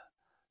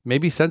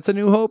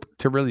New Hope,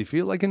 to really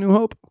feel like A New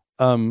Hope.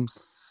 In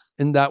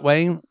that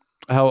way,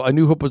 how A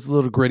New Hope was a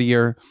little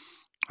grittier.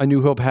 A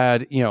New Hope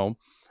had, it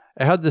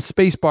had the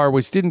space bar,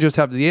 which didn't just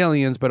have the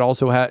aliens, but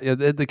also had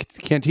the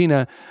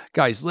cantina.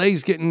 Guys,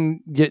 legs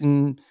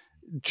getting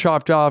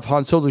chopped off.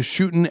 Han Solo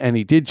shooting, and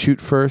he did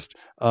shoot first.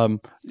 Have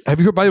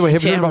you heard? By the way,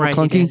 have you heard about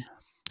McClunky?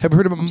 Have you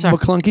heard about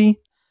McClunky?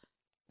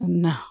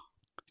 No.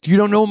 You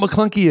don't know what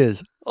McClunky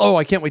is? Oh,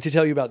 I can't wait to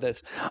tell you about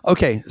this.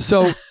 Okay,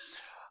 so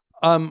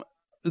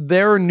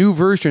there are new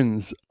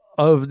versions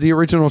of the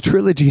original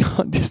trilogy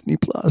on Disney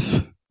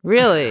Plus.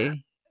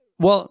 Really?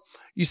 Well,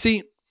 you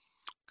see,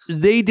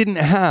 they didn't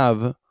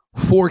have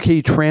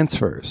 4K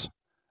transfers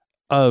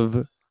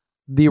of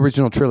the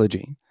original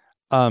trilogy.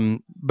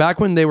 Back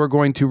when they were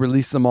going to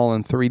release them all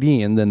in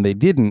 3D and then they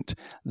didn't,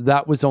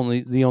 that was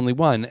the only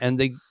one. And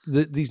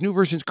these new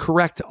versions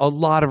correct a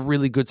lot of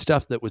really good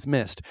stuff that was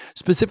missed.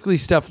 Specifically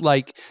stuff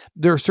like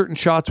there are certain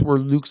shots where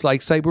Luke's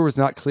lightsaber was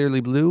not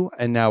clearly blue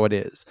and now it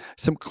is.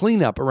 Some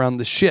cleanup around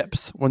the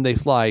ships when they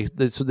fly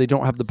so they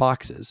don't have the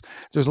boxes.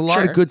 There's a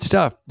lot of good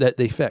stuff that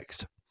they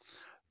fixed.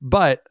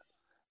 But,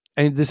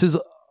 and this is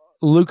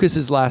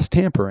Lucas's last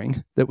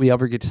tampering that we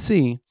ever get to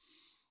see,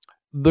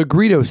 the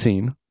Greedo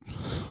scene.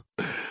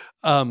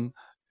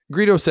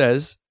 Greedo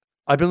says,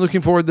 I've been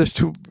looking forward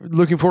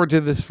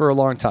to this for a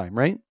long time,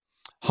 right?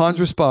 Han's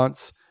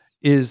response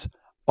is,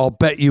 I'll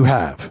bet you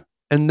have.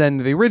 And then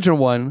the original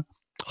one,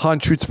 Han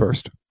shoots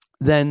first.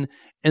 Then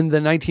in the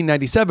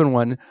 1997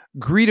 one,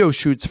 Greedo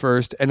shoots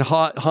first and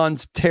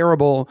Han's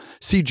terrible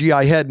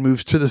CGI head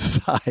moves to the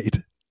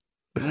side.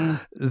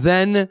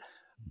 Then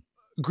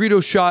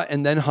Greedo shot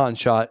and then Han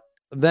shot.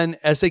 Then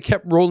as they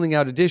kept rolling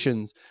out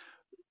additions,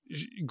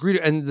 Greedo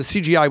and the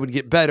CGI would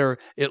get better.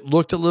 It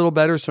looked a little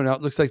better, so now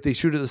it looks like they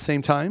shoot at the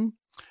same time.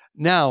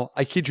 Now,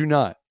 I kid you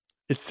not,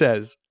 it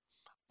says,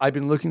 I've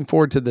been looking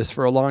forward to this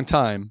for a long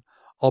time.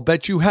 I'll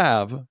bet you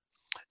have.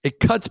 It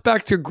cuts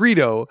back to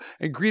Greedo,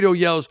 and Greedo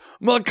yells,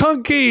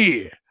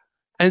 "McClunky!"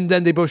 And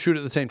then they both shoot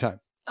at the same time.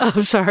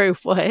 I'm sorry,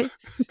 what?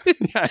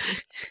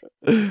 Yes.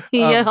 He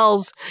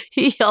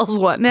yells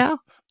what now?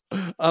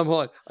 Hold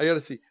on. I got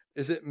to see.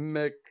 Is it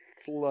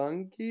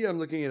McClunky? I'm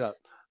looking it up.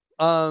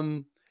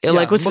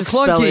 Like, what's the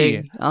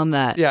spelling on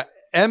that? Yeah.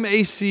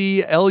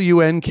 MacLunkey.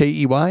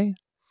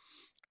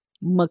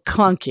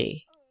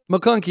 McClunky.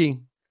 McClunky.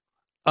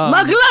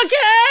 McClunky!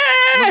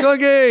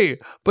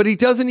 McClunky! But he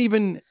doesn't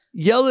even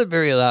yell it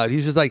very loud.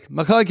 He's just like,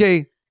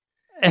 McClunky.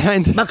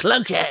 And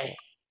McClunky.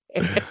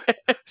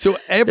 so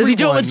everyone... Does he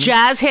do it with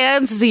jazz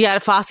hands? Does he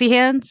got Fosse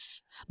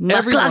hands?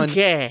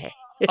 McClunky.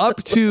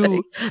 Up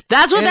to...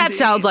 That's what that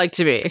sounds like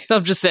to me.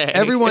 I'm just saying.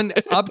 Everyone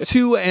up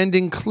to and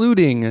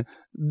including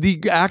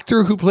the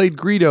actor who played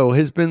Greedo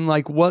has been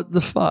like, what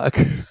the fuck?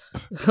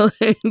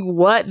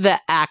 What the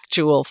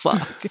actual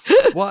fuck?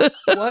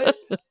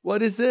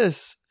 What is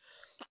this?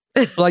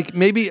 Like,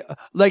 maybe,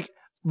 like,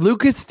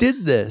 Lucas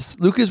did this.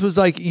 Lucas was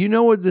like, you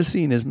know what this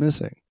scene is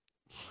missing?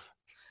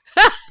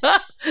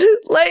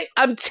 Like,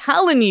 I'm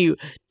telling you,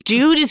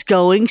 dude is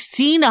going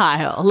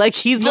senile. Like,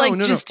 he's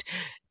just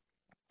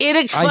in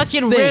a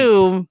fucking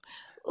room,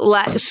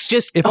 like,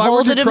 just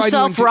holding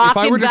himself,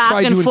 rocking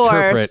back and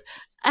forth.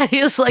 And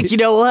he's like, you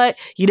know what?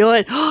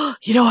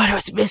 I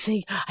was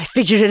missing. I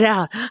figured it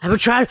out. I've been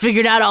trying to figure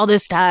it out all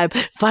this time.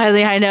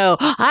 Finally, I know.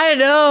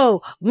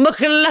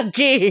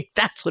 McClunky.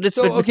 That's what it's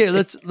been. Okay,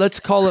 let's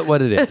call it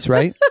what it is,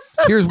 right?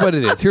 Here's what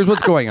it is. Here's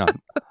what's going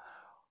on.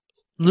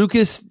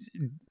 Lucas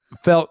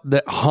felt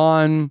that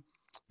Han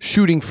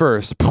shooting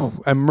first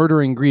and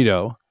murdering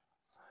Greedo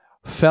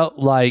felt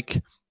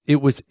like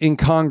it was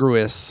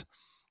incongruous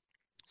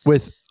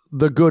with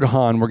the good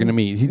Han we're going to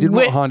meet. He didn't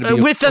want Han to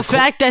be with the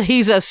fact that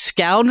he's a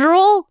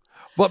scoundrel,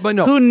 but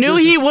no, who knew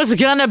he was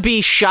going to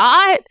be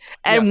shot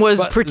and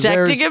was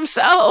protecting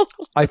himself.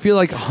 I feel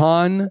like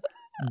Han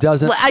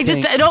doesn't. I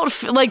don't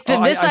feel like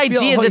this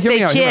idea that they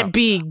can't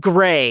be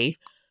gray.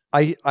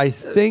 I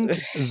think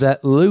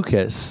that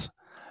Lucas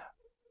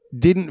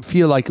didn't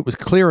feel like it was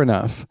clear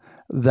enough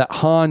that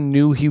Han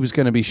knew he was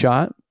going to be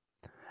shot.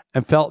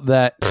 And felt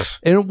that,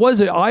 and it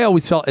was, I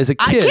always felt as a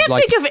kid. I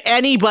can't think of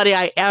anybody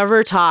I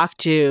ever talked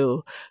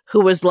to who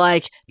was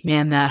like,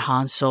 man, that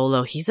Han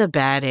Solo, he's a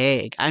bad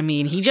egg. I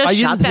mean, he just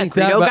shot that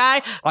Greedo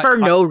guy for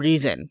no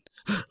reason.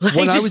 Like,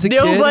 when I was a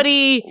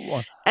nobody,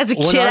 kid, as a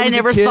kid, I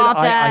never thought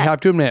that. I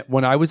have to admit,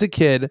 when I was a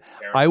kid,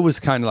 I was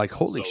kind of like,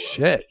 holy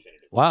shit.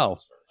 Wow.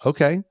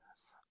 Okay.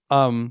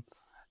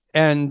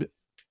 And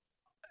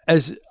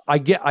as I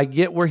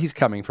get where he's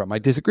coming from. I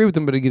disagree with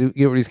him, but I get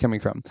where he's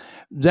coming from.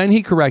 Then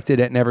he corrected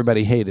it and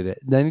everybody hated it.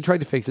 Then he tried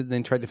to fix it,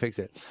 then tried to fix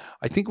it.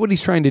 I think what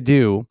he's trying to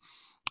do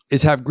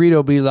is have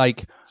Greedo be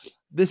like,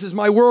 this is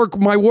my war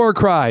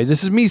cry.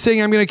 This is me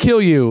saying I'm going to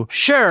kill you.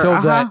 Sure. So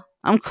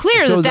I'm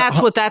clear that's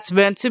what that's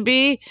meant to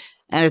be,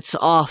 and it's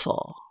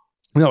awful.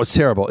 No, it's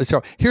terrible. It's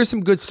terrible. Here's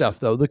some good stuff,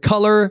 though. The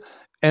color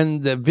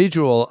and the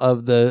visual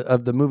of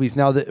the movies.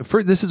 Now,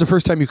 this is the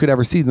first time you could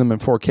ever see them in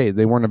 4K.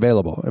 They weren't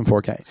available in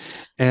 4K.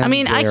 And I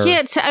mean,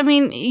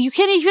 you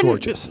can't even.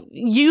 Gorgeous.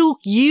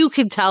 You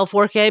can tell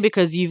 4K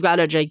because you've got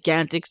a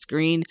gigantic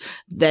screen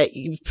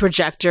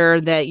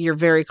projector that you're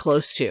very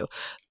close to.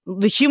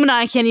 The human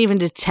eye can't even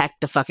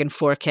detect the fucking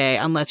 4K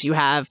unless you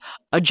have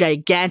a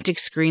gigantic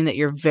screen that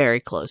you're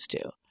very close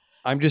to.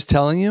 I'm just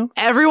telling you.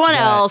 Everyone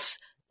else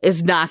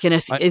is not going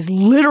to see. Is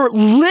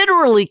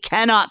literally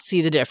cannot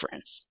see the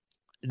difference.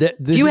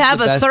 You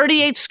have a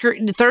 38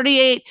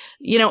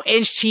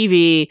 inch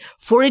TV,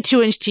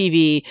 42 inch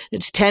TV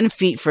that's 10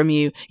 feet from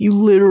you. You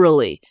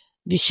literally,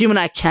 the human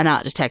eye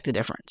cannot detect the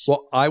difference.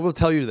 Well, I will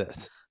tell you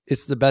this.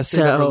 It's the best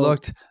they've ever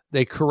looked.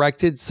 They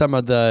corrected some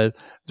of there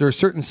are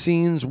certain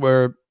scenes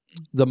where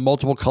the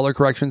multiple color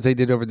corrections they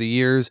did over the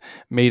years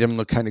made them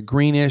look kind of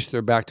greenish.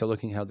 They're back to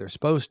looking how they're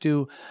supposed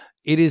to.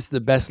 It is the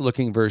best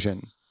looking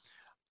version.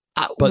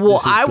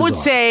 I would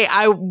say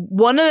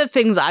one of the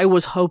things I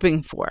was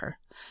hoping for,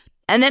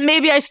 and that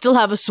maybe I still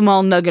have a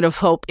small nugget of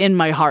hope in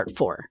my heart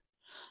for,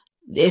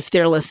 if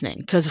they're listening,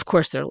 because of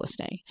course they're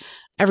listening.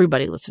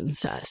 Everybody listens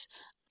to us.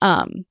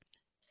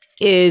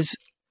 Is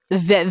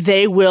that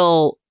they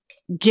will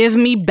give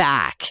me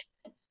back,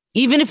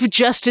 even if it's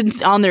just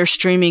on their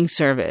streaming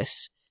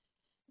service,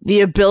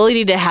 the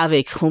ability to have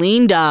a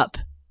cleaned up,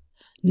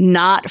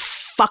 not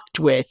fucked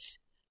with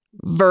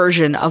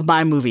version of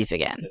my movies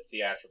again.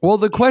 Well,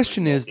 the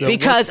question is, though,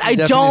 because what's the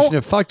definition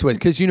of fucked with?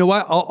 Because you know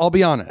what? I'll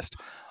be honest.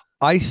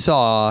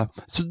 So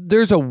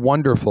there's a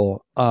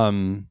wonderful,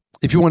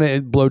 if you want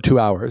to blow 2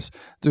 hours,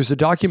 there's a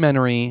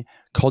documentary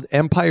called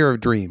Empire of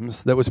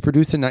Dreams that was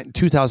produced in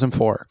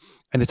 2004,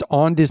 and it's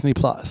on Disney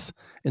Plus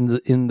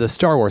in the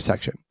Star Wars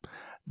section.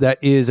 That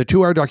is a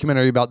 2 hour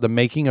documentary about the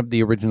making of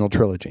the original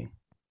trilogy.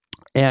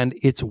 And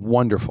it's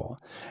wonderful.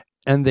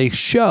 And they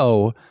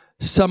show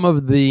some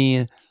of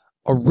the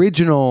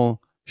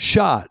original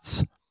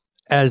shots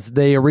as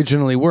they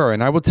originally were.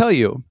 And I will tell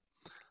you,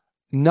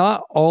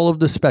 not all of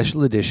the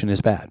special edition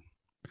is bad.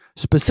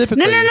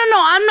 specifically. No.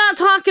 I'm not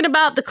talking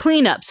about the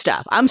cleanup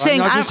stuff. I'm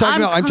saying I'm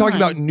talking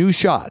about new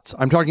shots.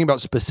 I'm talking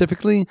about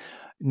specifically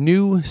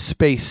new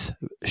space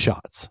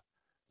shots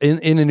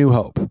in A New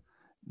Hope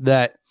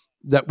that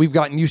we've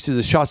gotten used to,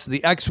 the shots of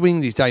the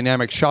X-Wing, these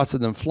dynamic shots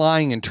of them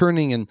flying and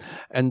turning,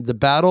 and the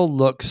battle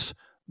looks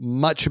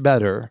much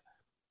better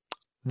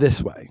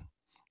this way.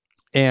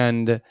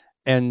 And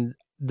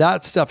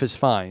that stuff is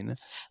fine.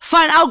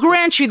 Fine, I'll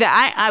grant you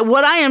that. I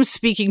what I am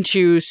speaking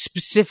to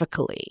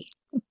specifically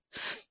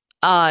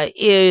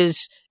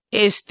is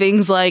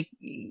things like,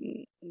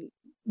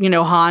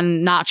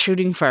 Han not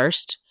shooting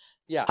first.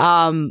 Yeah.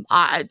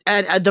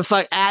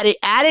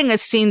 Adding a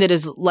scene that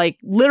is like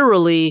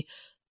literally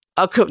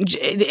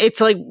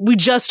it's like we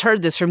just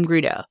heard this from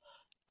Greedo,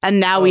 and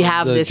now we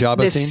have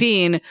this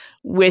scene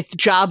with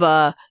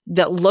Jabba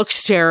that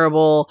looks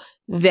terrible,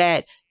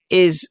 that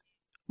is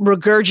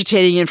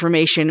regurgitating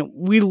information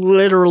we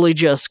literally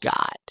just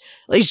got.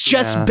 Like, it's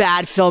just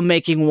bad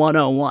filmmaking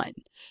 101.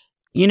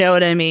 You know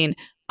what I mean?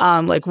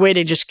 Like, way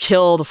to just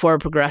kill the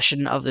forward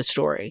progression of the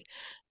story.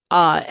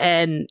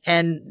 And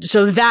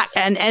so that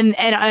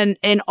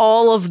and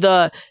all of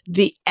the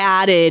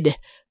added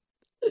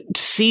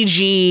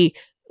CG,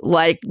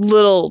 like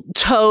little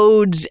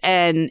toads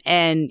and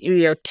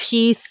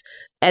teeth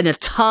and a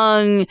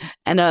tongue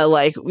and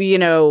a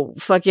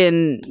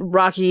fucking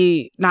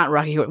not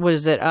Rocky, what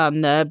is it?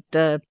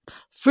 The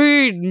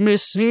Feed Me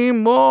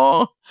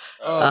Seymour.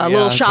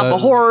 Little Shop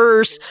of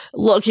Horrors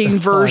looking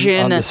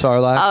version on the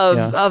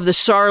Sarlacc, of the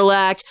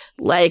Sarlacc.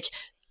 Like,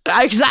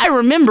 because I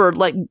remember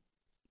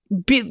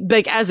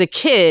as a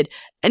kid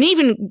and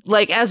even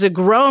like as a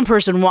grown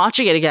person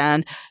watching it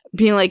again,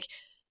 being like,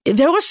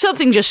 there was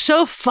something just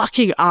so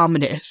fucking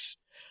ominous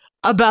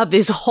about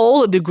this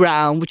hole in the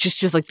ground, which is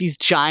just like these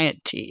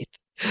giant teeth.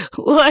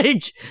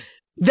 Like,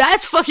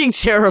 that's fucking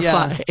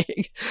terrifying.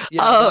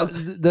 Yeah.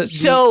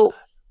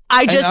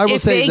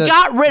 If they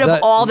got rid of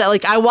all that,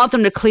 like, I want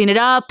them to clean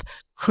up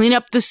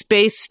the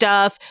space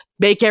stuff,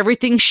 make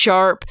everything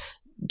sharp,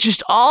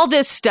 just all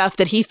this stuff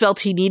that he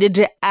felt he needed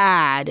to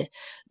add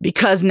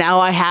because now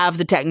I have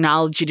the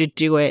technology to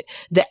do it,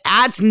 that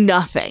adds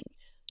nothing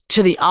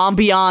to the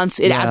ambiance.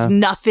 It adds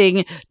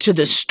nothing to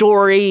the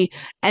story,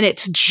 and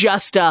it's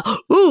just ooh,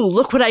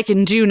 look what I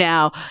can do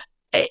now.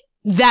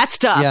 That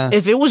stuff,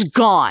 if it was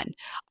gone,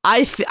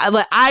 I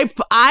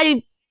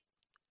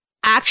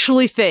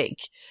actually think,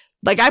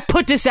 like, I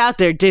put this out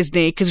there,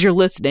 Disney, because you're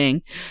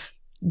listening.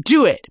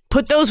 Do it.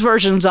 Put those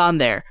versions on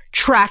there.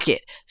 Track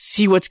it.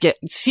 See what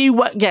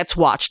gets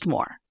watched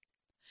more.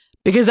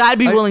 Because I'd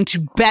be willing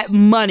to bet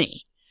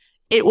money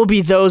it will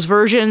be those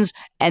versions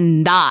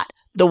and not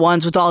the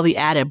ones with all the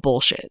added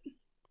bullshit.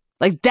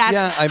 Like,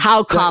 that's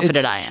how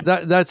confident I am.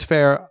 That's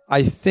fair.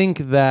 I think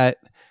that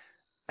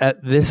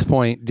at this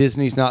point,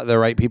 Disney's not the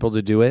right people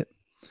to do it.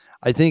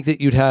 I think that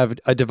you'd have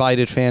a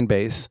divided fan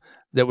base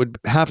that would,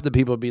 half the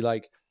people would be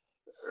like,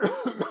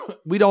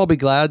 we'd all be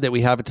glad that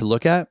we have it to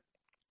look at.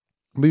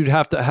 We'd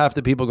have to half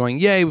the people going,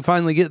 yay, we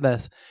finally get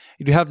this.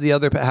 You'd have the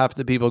other half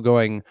the people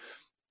going,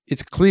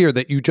 it's clear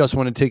that you just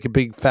want to take a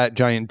big fat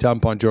giant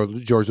dump on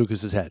George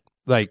Lucas's head.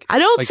 Like, I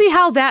don't see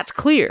how that's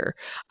clear.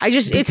 I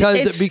just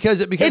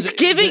because it's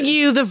giving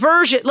you the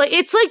version. Like,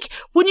 it's like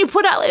when you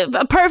put out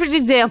a perfect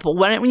example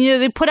when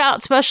they put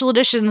out special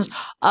editions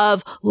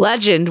of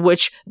Legend,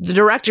 which the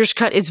director's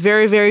cut is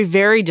very, very,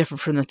 very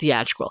different from the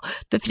theatrical.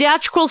 The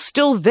theatrical's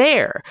still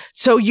there,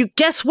 so you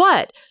guess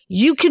what?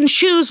 You can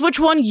choose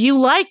which one you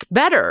like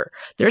better.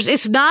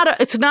 It's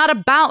not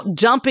about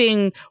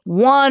dumping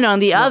one on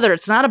the other.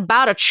 It's not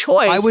about a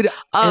choice.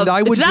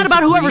 It's not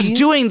about whoever's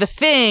doing the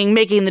thing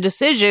making the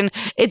decision.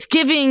 It's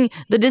giving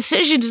the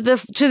decision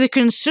to the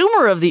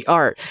consumer of the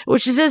art,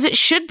 which is as it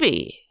should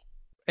be.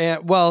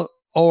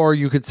 Or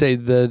you could say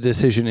the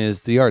decision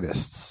is the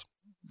artist's.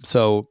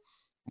 So,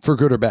 for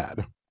good or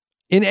bad.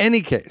 In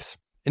any case,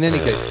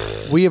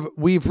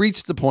 we've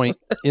reached the point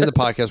in the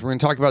podcast. We're going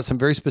to talk about some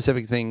very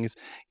specific things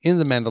in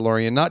The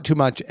Mandalorian, not too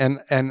much. And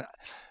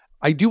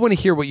I do want to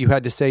hear what you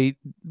had to say.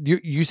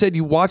 You said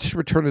you watched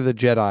Return of the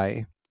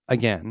Jedi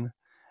again,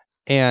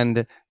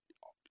 and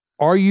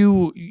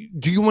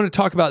do you want to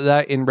talk about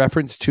that in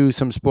reference to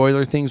some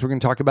spoiler things we're going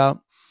to talk about?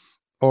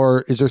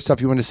 Or is there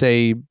stuff you want to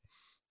say?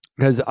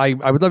 Because I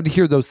would love to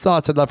hear those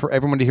thoughts. I'd love for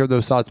everyone to hear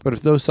those thoughts. But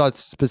if those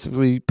thoughts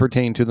specifically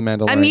pertain to The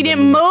Mandalorian. I mean, it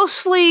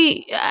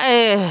mostly...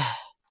 yeah,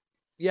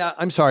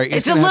 I'm sorry.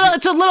 It's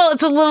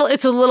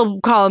a little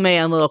column A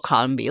and little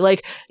column B.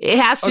 Like, it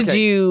has to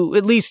do,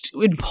 at least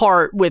in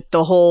part, with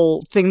the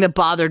whole thing that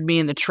bothered me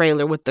in the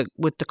trailer with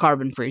the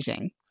carbon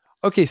freezing.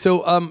 Okay,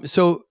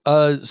 so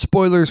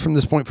spoilers from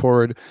this point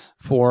forward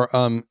for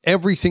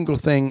every single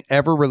thing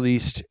ever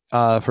released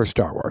for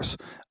Star Wars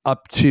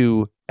up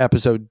to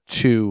Episode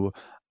 2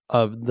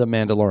 of The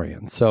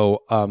Mandalorian. So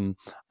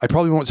I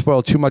probably won't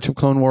spoil too much of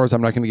Clone Wars. I'm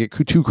not going to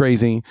get too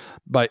crazy,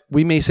 but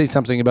we may say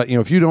something about,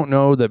 if you don't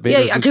know that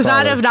Vader's because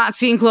I have not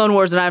seen Clone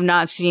Wars and I've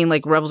not seen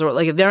like Rebels or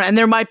like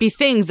there might be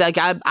things like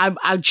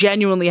I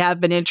genuinely have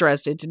been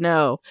interested to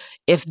know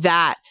if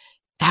that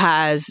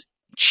has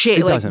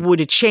change? Like, doesn't.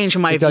 would it change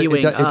my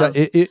viewing?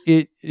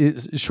 It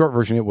is short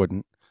version. It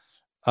wouldn't.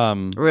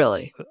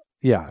 Really?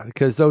 Yeah,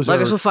 because those I are.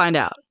 guess we'll find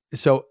out.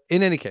 So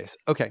in any case,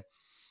 okay.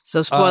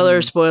 So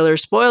spoilers.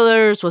 What's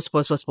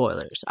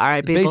spoilers? All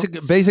right, people.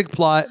 Basic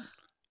plot.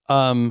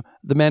 The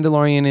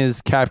Mandalorian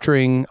is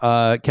capturing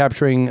of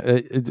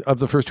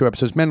the first 2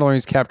 episodes. Mandalorian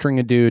is capturing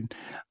a dude,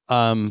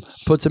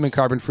 puts him in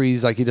carbon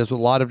freeze like he does with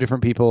a lot of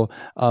different people.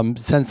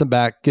 Sends them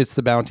back, gets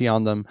the bounty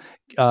on them.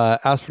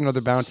 Asks for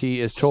another bounty.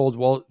 Is told,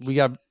 well, we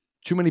got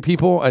too many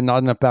people and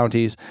not enough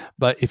bounties.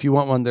 But if you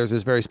want one, there's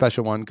this very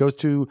special one. Goes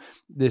to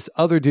this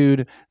other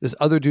dude. This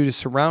other dude is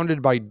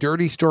surrounded by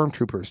dirty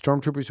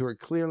stormtroopers who are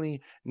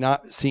clearly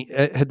not seen.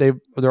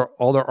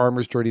 All their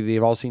armor's dirty.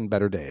 They've all seen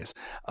better days.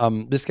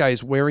 This guy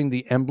is wearing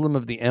the emblem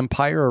of the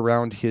Empire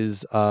around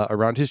his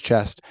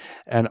chest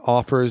and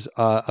offers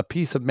a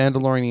piece of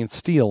Mandalorian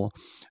steel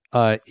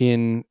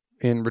in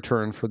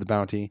return for the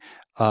bounty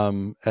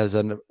as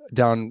a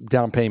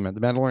down payment.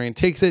 The Mandalorian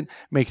takes it,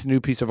 makes a new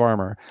piece of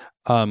armor.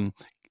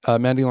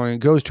 Mandalorian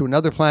goes to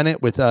another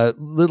planet with a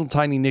little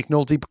tiny Nick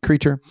Nolte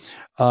creature.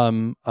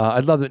 I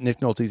love that Nick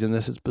Nolte's in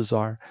this. It's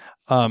bizarre.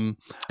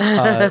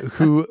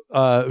 Who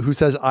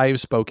says "I've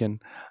spoken."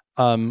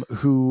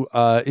 Who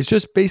is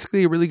just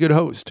basically a really good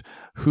host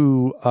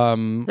who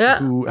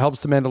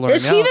helps the Mandalorian.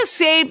 Is he the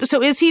same?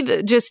 So is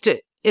he just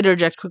to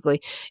interject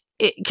quickly?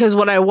 Because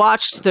when I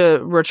watched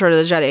the Return of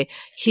the Jedi,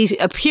 he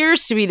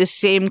appears to be the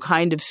same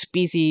kind of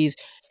species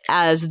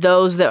as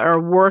those that are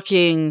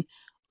working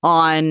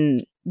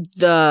on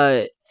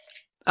the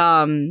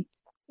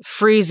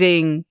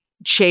freezing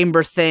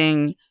chamber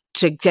thing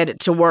to get it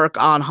to work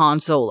on Han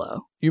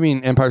Solo. You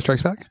mean Empire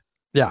Strikes Back?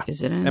 Yeah.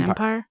 Is it an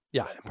Empire?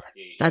 Yeah, Empire.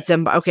 That's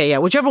Empire. Okay, yeah.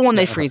 Whichever one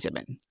they freeze him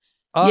in.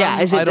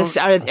 Is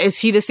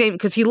he the same?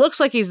 Because he looks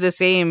like he's the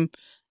same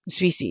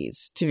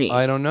species to me.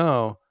 I don't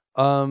know.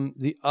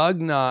 The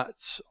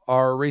Ugnaughts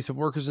are a race of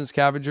workers and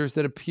scavengers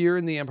that appear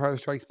in The Empire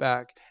Strikes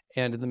Back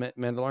and in The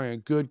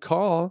Mandalorian. Good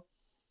call.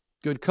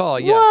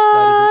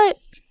 Yes,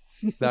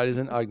 that is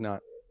an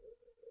Ugnaught.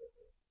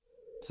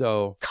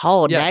 So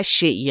call that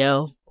shit,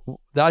 yo.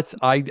 That's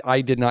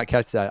I did not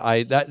catch that.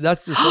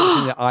 That's the sort of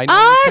thing that I.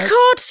 I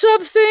caught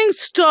something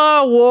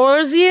Star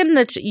Warsian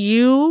that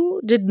you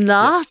did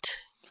not.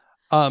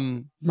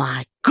 Yes.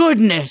 My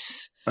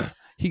goodness.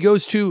 He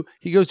goes to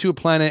a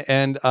planet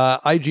and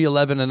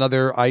IG-11,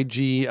 another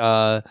IG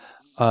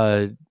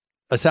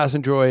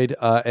assassin droid,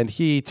 and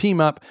he team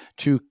up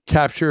to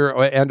capture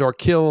and or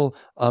kill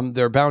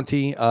their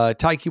bounty.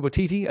 Taika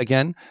Waititi,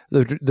 again,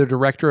 the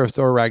director of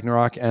Thor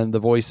Ragnarok and the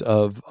voice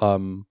of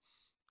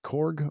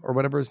Korg or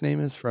whatever his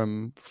name is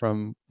from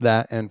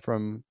that and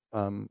from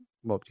well,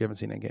 you haven't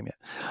seen that game yet.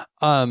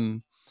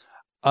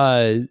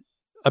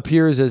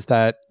 Appears as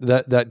that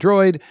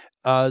droid.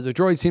 The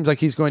droid seems like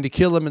he's going to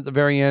kill him at the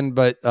very end,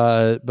 but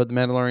the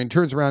Mandalorian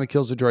turns around and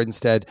kills the droid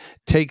instead.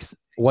 Takes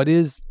what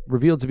is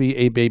revealed to be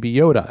a baby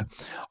Yoda.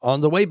 On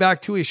the way back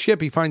to his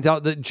ship, he finds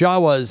out that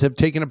Jawas have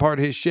taken apart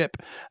his ship,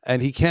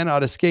 and he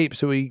cannot escape.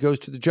 So he goes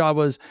to the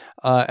Jawas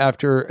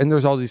and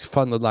there's all these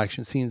fun little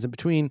action scenes in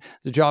between.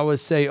 The Jawas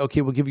say,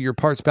 "Okay, we'll give you your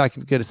parts back if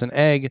you get us an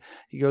egg."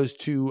 He goes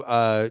to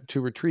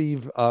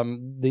retrieve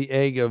the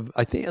egg of,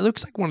 I think it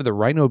looks like one of the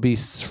rhino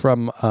beasts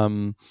from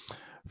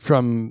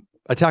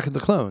Attack of the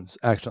Clones,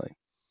 actually.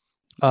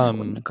 I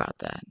wouldn't have got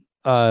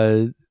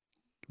that.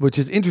 Which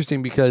is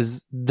interesting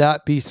because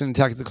that beast in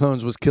Attack of the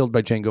Clones was killed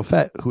by Jango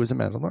Fett, who is a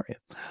Mandalorian.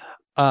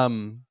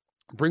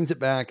 Brings it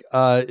back.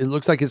 It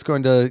looks like it's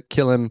going to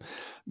kill him.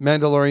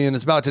 Mandalorian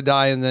is about to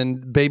die, and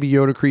then baby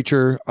Yoda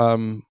creature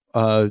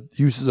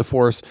uses the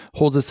Force,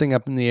 holds this thing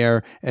up in the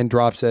air, and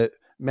drops it.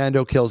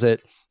 Mando kills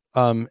it.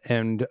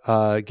 And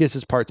gets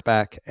his parts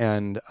back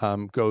and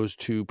goes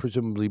to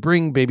presumably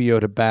bring Baby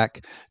Yoda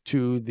back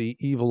to the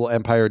evil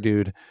Empire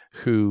dude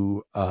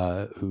who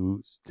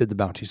did the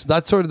bounty. So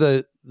that's sort of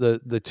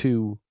the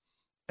 2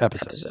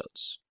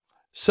 episodes.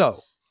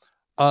 So,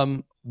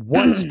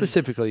 what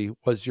specifically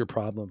was your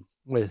problem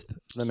with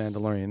The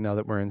Mandalorian now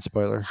that we're in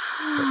spoiler?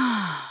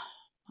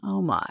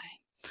 Oh my.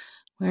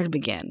 Where to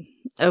begin?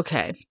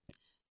 Okay.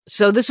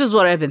 So this is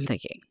what I've been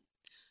thinking.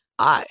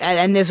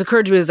 And this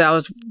occurred to me as I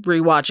was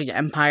rewatching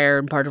Empire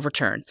and part of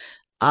Return.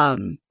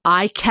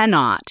 I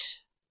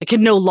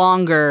can no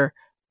longer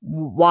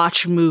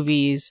watch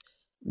movies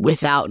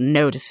without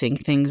noticing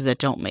things that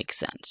don't make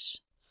sense.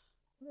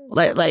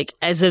 Like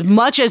as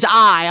much as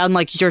I,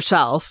 unlike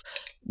yourself,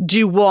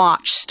 do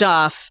watch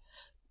stuff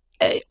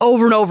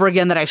over and over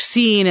again that I've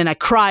seen, and I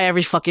cry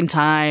every fucking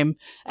time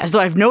as though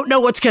I don't know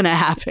what's gonna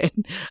happen.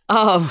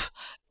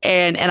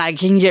 And I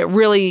can get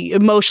really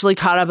emotionally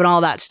caught up in all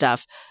that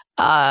stuff.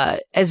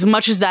 As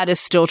much as that is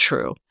still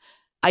true,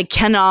 I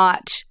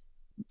cannot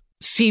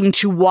seem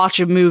to watch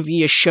a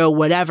movie, a show,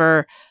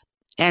 whatever,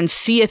 and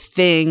see a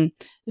thing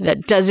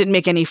that doesn't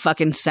make any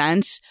fucking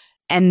sense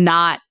and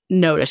not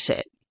notice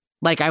it.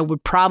 Like I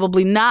would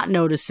probably not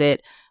notice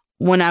it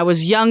when I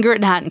was younger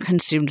and hadn't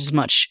consumed as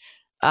much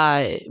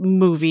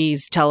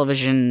movies,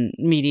 television,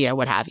 media,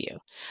 what have you.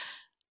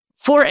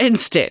 For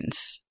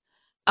instance,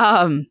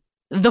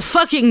 the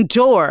fucking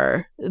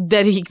door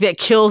that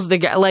kills the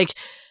guy, like,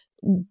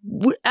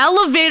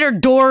 elevator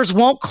doors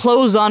won't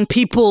close on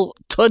people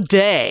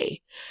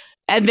today.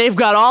 And they've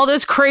got all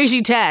this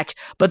crazy tech,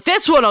 but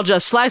this one will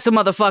just slice a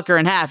motherfucker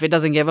in half. It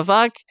doesn't give a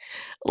fuck.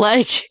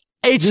 Like,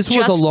 it's This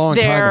just was a long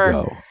there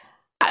time ago.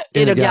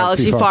 in a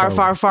galaxy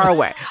far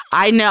away.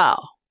 I know.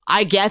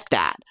 I get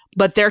that.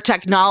 But their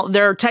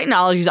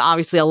technology is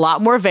obviously a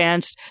lot more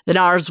advanced than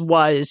ours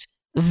was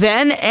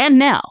then and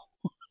now.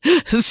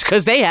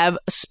 Because they have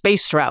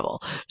space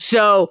travel.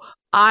 So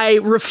I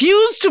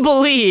refuse to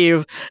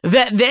believe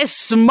that this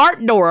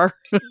smart door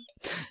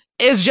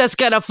is just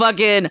gonna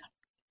fucking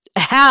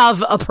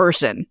have a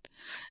person.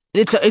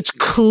 It's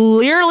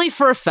clearly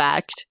for a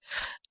fact,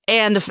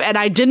 and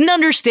I didn't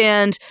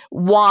understand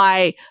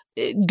why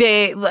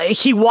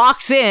he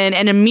walks in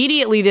and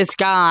immediately this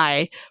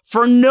guy,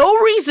 for no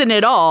reason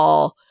at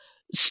all,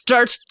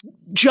 starts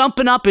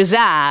jumping up his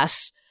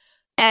ass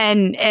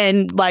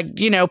and like,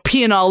 you know,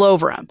 peeing all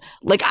over him.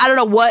 Like, I don't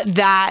know what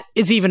that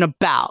is even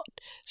about.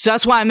 So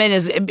that's why I meant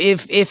is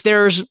if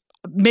there's,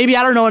 maybe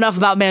I don't know enough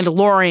about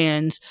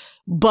Mandalorians,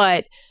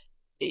 but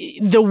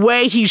the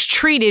way he's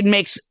treated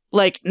makes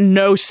like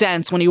no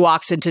sense when he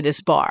walks into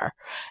this bar.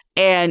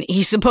 And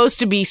he's supposed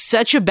to be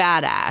such a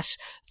badass,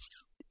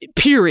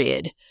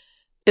 period,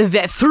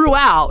 that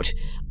throughout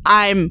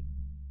I'm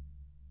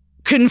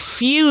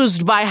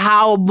confused by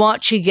how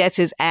much he gets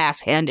his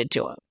ass handed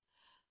to him.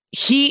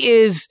 He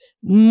is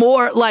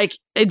more like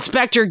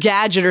Inspector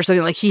Gadget or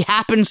something. Like, he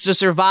happens to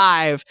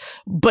survive,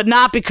 but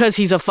not because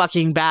he's a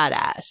fucking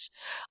badass.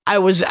 I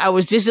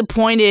was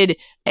disappointed,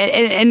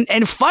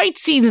 and fight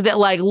scenes that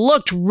like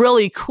looked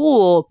really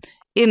cool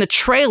in the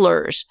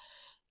trailers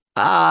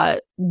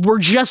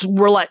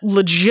were like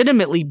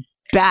legitimately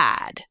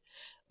bad.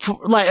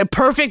 Like, a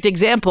perfect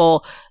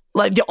example,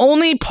 like the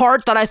only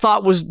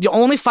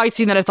fight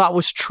scene that I thought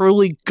was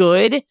truly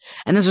good,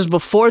 and this was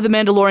before the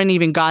Mandalorian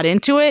even got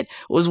into it,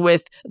 was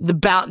with the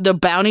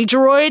bounty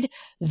droid.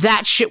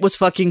 That shit was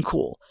fucking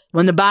cool.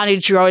 When the bounty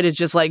droid is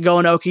just like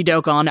going okie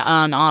doke on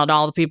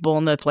all the people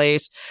in the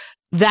place.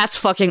 That's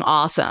fucking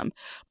awesome.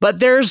 But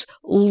there's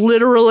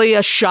literally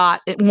a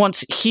shot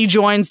once he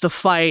joins the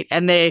fight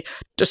and they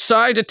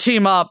decide to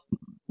team up,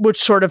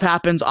 which sort of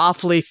happens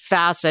awfully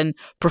fast and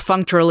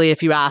perfunctorily,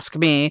 if you ask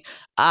me.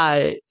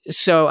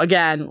 So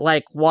again,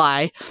 like,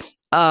 why?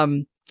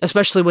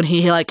 Especially when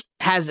he like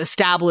has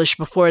established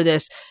before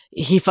this,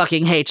 he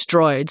fucking hates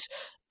droids.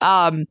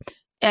 And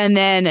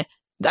then,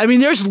 I mean,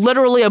 there's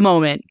literally a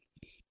moment,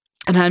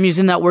 and I'm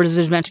using that word as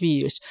it's meant to be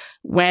used,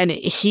 when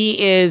he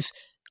is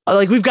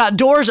like, we've got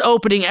doors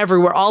opening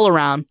everywhere, all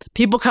around,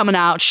 people coming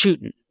out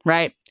shooting,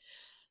 right?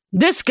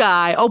 This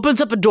guy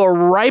opens up a door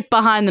right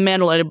behind the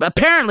Mandalorian.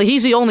 Apparently,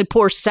 he's the only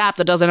poor sap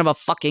that doesn't have a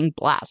fucking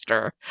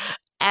blaster.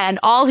 And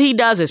all he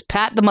does is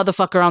pat the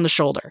motherfucker on the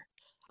shoulder.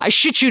 I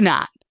shit you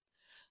not.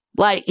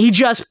 Like, he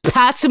just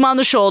pats him on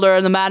the shoulder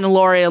and the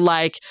Mandalorian,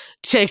 like,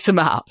 takes him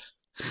out.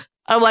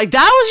 I'm like,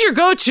 that was your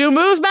go-to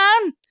move,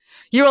 man?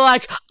 You were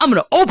like, I'm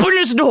going to open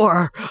this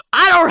door.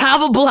 I don't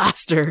have a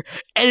blaster.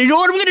 And you know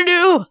what I'm going to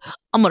do?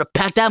 I'm going to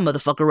pat that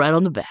motherfucker right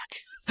on the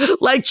back.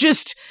 Like,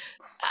 just...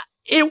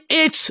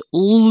 It's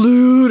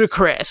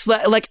ludicrous,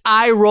 like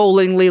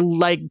eye-rollingly,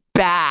 like,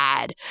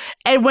 bad.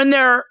 And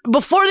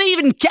before they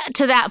even get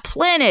to that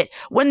planet,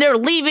 when they're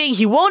leaving,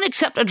 he won't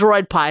accept a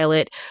droid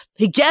pilot.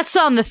 He gets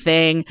on the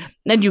thing,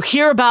 then you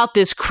hear about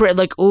this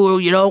like, ooh,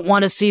 you don't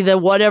want to see the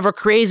whatever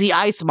crazy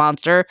ice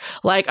monster.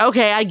 Like,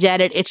 okay, I get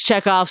it. It's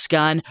Chekhov's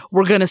gun.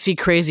 We're gonna see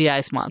crazy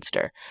ice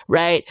monster,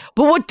 right?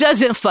 But what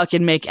doesn't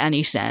fucking make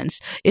any sense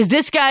is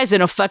this guy's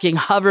in a fucking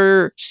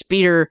hover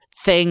speeder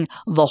thing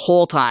the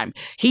whole time.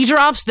 He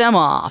drops them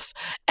off,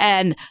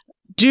 and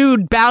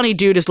bounty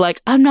dude is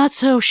like, I'm not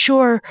so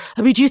sure.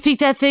 I mean, do you think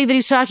that thing that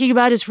he's talking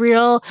about is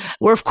real?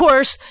 Where, of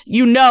course,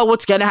 you know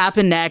what's gonna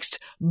happen next.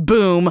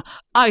 Boom,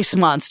 ice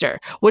monster.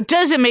 What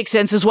doesn't make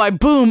sense is why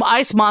boom,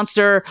 ice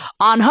monster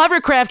on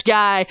hovercraft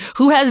guy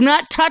who has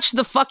not touched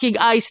the fucking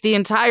ice the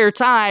entire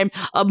time,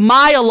 a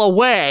mile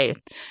away,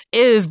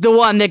 is the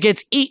one that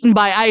gets eaten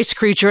by ice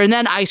creature, and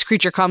then ice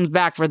creature comes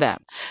back for them.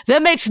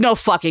 That makes no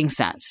fucking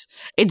sense.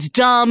 It's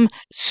dumb,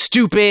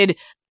 stupid.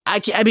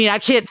 I mean, I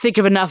can't think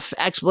of enough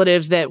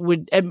expletives that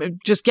would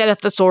just get a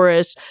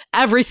thesaurus.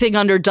 Everything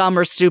under dumb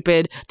or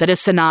stupid that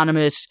is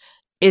synonymous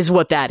is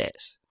what that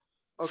is.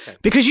 Okay.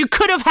 Because you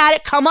could have had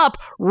it come up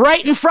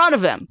right in front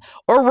of him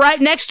or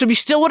right next to him. You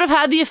still would have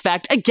had the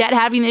effect. I get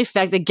having the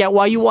effect. I get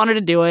why you wanted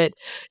to do it.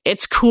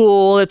 It's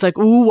cool. It's like,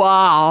 ooh,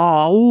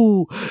 wow,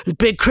 ooh,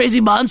 big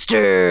crazy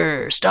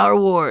monster, Star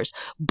Wars.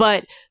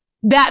 But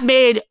that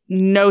made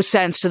no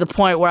sense to the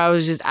point where I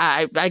was just,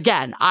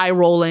 again, eye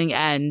rolling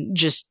and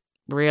just,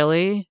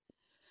 really?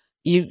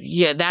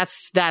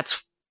 That's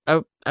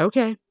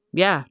okay.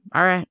 Yeah,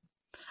 all right.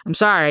 I'm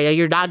sorry.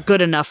 You're not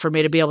good enough for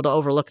me to be able to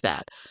overlook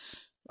that.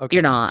 Okay.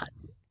 You're not.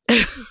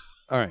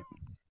 All right.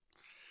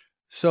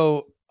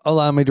 So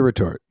allow me to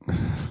retort.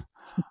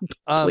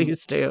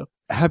 Please do.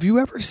 Have you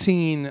ever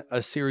seen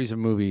a series of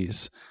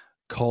movies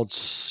called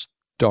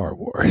Star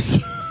Wars?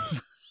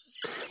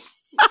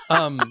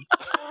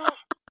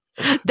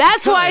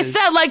 That's why I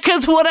said, like,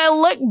 because when I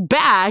look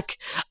back,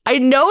 I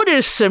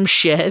noticed some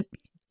shit,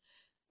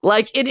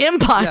 like in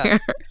Empire.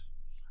 Yeah.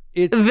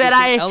 It's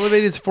an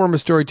elevated form of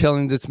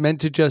storytelling that's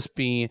meant to just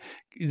be.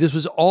 This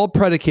was all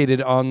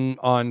predicated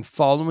on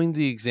following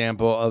the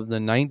example of the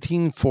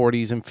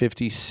 1940s and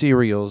 50s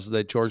serials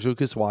that George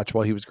Lucas watched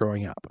while he was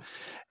growing up.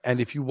 And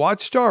if you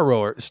watch Star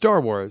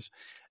Wars,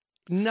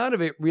 none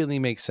of it really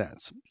makes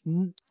sense.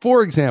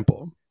 For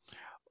example,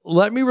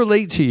 let me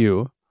relate to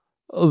you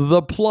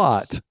the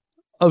plot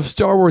of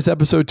Star Wars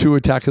Episode 2: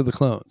 Attack of the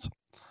Clones.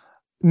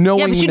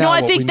 Yeah, but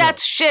I think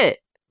that's shit.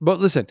 But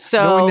listen,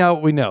 knowing now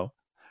what we know.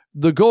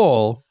 The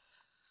goal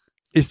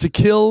is to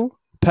kill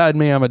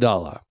Padme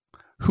Amidala,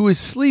 who is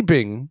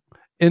sleeping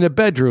in a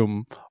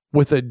bedroom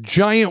with a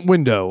giant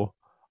window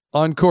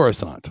on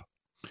Coruscant.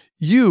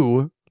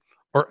 You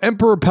are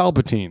Emperor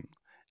Palpatine,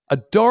 a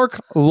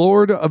Dark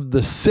Lord of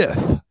the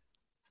Sith.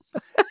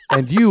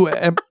 And you,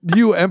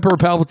 Emperor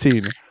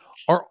Palpatine,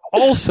 are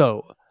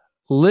also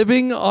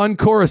living on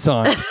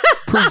Coruscant,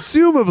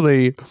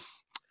 presumably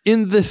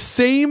in the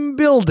same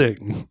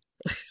building.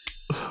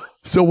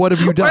 So what have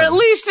you done? Or at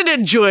least an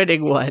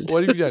adjoining one.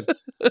 What have you done?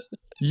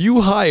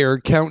 You hire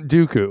Count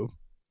Dooku.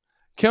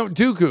 Count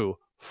Dooku,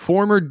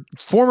 former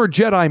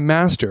Jedi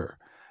Master,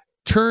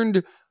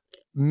 turned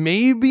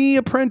maybe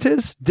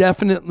apprentice,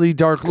 definitely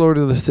Dark Lord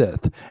of the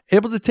Sith,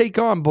 able to take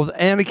on both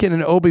Anakin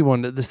and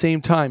Obi-Wan at the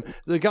same time.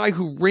 The guy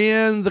who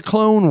ran the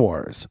Clone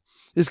Wars.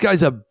 This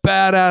guy's a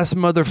badass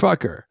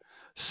motherfucker.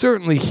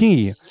 Certainly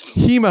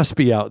he must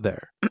be out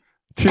there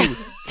to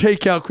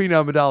take out Queen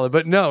Amidala.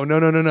 But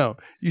no.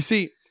 You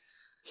see,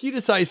 he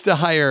decides to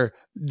hire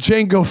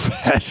Jango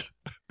Fett.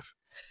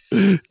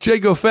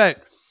 Jango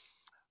Fett,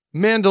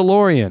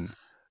 Mandalorian.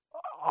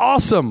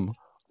 Awesome.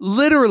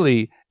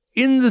 Literally,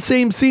 in the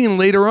same scene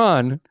later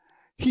on,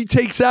 he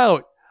takes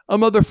out a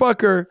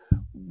motherfucker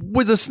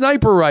with a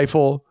sniper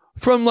rifle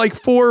from like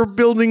 4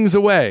 buildings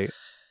away.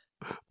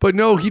 But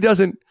no, he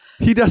doesn't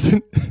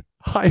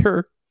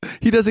hire.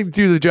 He doesn't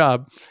do the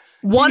job.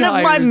 One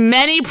of my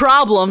many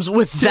problems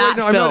with that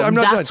film. I'm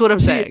not that's done. What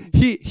I'm saying.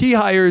 He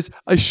hires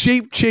a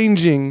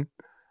shape-changing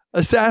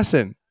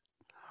assassin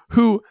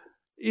who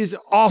is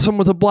awesome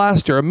with a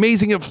blaster,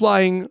 amazing at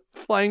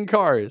flying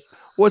cars.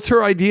 What's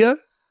her idea?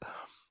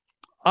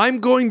 I'm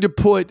going to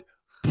put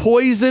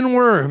poison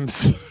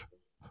worms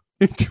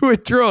into a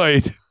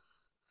droid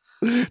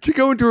to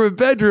go into her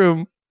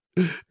bedroom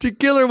to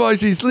kill her while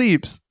she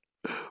sleeps,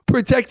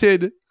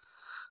 protected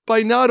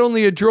by not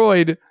only a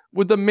droid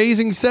with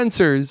amazing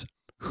sensors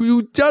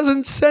who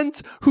doesn't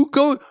sense,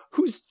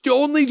 whose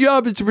only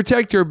job is to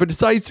protect her, but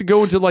decides to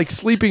go into like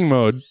sleeping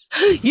mode.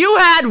 You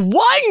had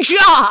one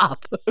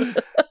job.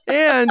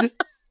 And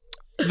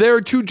there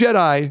are 2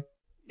 Jedi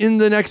in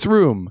the next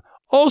room.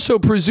 Also,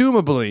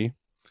 presumably,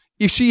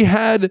 if she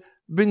had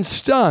been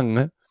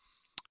stung,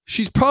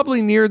 she's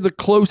probably near the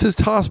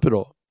closest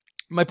hospital.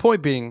 My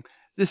point being,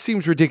 this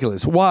seems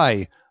ridiculous.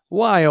 Why?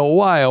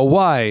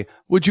 Why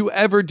would you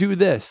ever do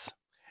this?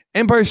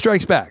 Empire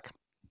Strikes Back.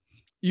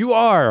 You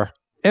are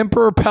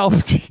Emperor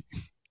Palpatine.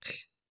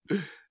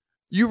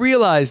 You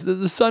realize that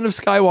the son of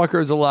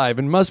Skywalker is alive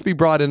and must be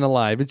brought in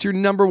alive. It's your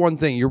number one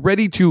thing. You're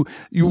ready to,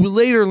 you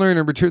later learn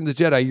in Return of the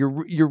Jedi,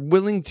 you're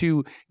willing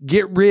to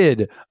get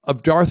rid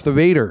of Darth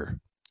Vader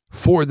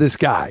for this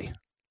guy.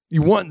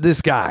 You want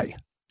this guy.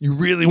 You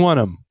really want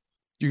him.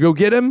 You go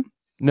get him?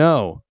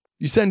 No.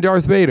 You send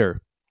Darth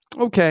Vader.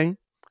 Okay.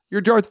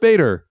 You're Darth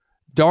Vader,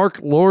 Dark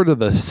Lord of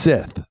the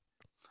Sith.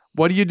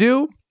 What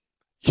do?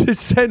 You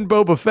send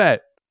Boba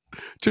Fett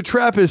to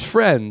trap his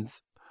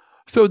friends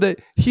so that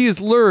he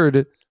is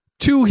lured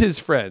to his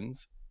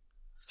friends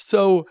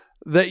so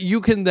that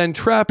you can then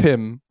trap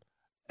him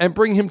and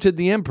bring him to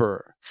the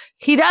Emperor.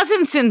 He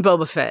doesn't send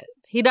Boba Fett,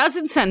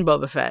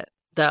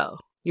 though.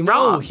 You're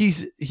wrong. No, he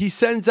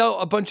sends out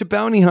a bunch of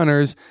bounty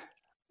hunters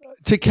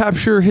to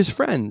capture his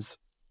friends.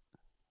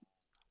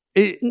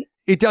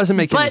 It doesn't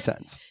make any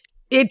sense.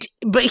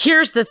 But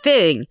here's the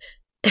thing.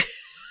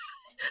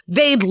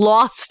 They'd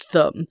lost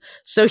them.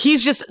 So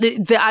he's just,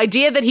 the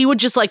idea that he would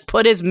just like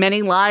put as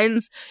many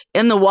lines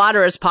in the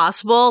water as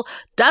possible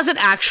doesn't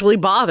actually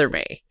bother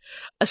me.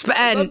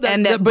 And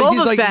that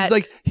Boba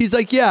Fett he's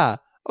like, yeah,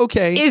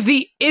 okay. Is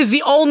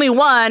the only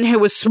one who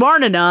was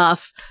smart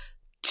enough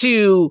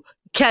to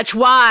catch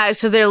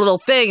wise to their little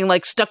thing and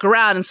like stuck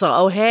around and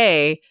saw, oh,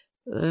 hey,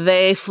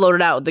 they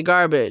floated out with the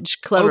garbage.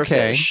 Clever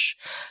fish.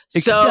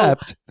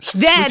 Except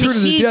then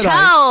he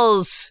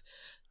tells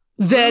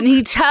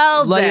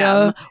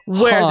Leia, them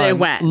where Han, they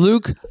went.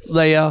 Luke,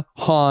 Leia,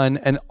 Han,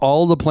 and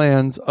all the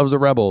plans of the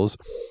rebels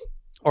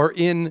are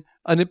in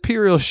an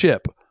Imperial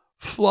ship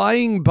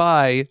flying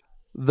by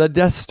the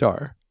Death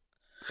Star.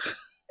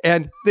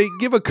 And they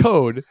give a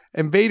code,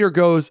 and Vader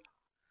goes,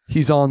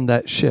 he's on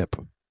that ship.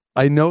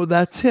 I know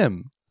that's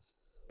him.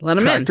 Let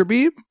him Tractor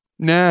beam?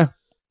 Nah.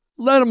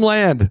 Let him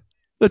land.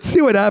 Let's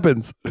see what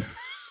happens.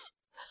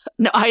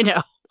 No, I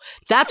know.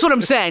 That's what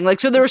I'm saying. Like,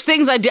 so there was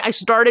things I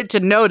started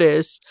to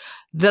notice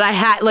that I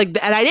had, like,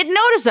 and I didn't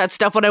notice that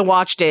stuff when I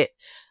watched it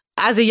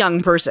as a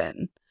young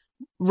person,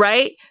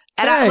 right?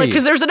 And Hey.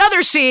 because there's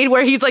another scene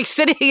where he's like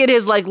sitting in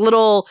his like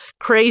little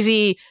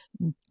crazy,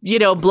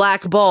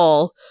 black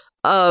ball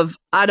of,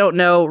 I don't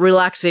know,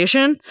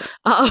 relaxation.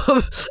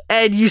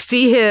 And you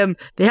see him,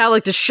 they have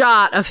like the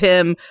shot of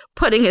him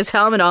putting his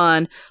helmet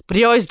on, but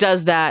he always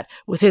does that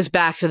with his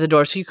back to the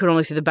door. So you could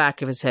only see the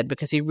back of his head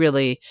because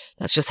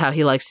that's just how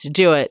he likes to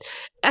do it.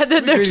 And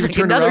then there's like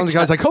turn another around, the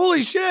guy's like,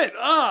 holy shit.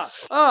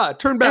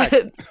 Turn back.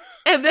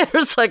 And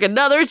there's like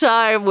another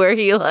time where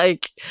he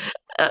like,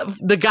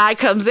 the guy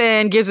comes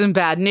in, gives him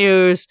bad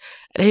news,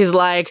 and he's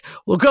like,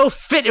 well, go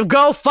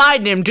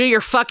find him, do your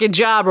fucking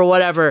job or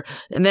whatever.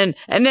 And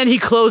then he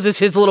closes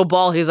his little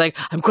ball. He's like,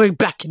 I'm going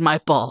back in my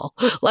ball.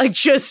 Like,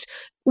 it's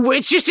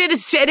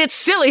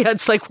silly.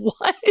 It's like,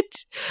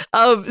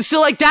 what?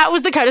 So like that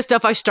was the kind of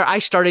stuff I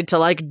started to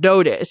like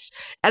notice.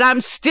 And I'm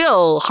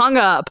still hung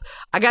up.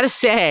 I gotta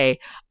say,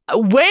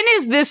 when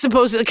is this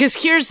supposed to, because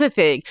here's the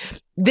thing.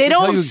 They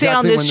don't say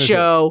on this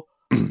show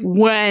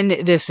when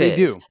this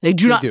is. They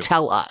do not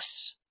tell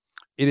us.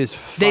 It is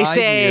 5 They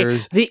say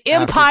years the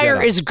Empire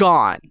after Jedi. is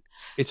gone.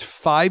 It's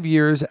 5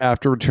 years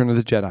after Return of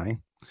the Jedi,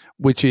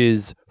 which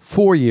is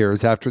 4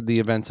 years after the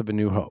events of A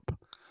New Hope.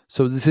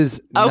 So this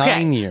is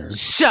 9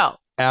 years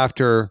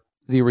after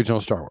the original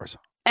Star Wars.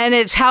 And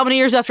it's how many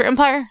years after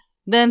Empire?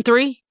 Then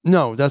 3?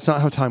 No, that's not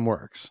how time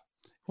works.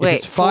 Wait, if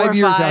it's 5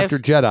 years after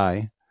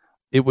Jedi,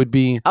 it would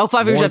be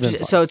 5 years more after. than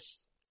 5. So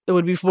it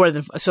would be more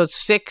than. So it's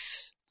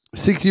 6.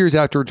 6 years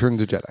after Return of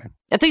the Jedi.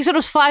 I think it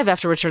was 5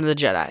 after Return of the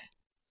Jedi.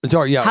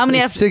 Sorry, yeah. How many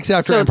it's 6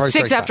 after so Empire it's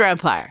 6 Strikes after Back.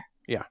 Empire.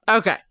 Yeah.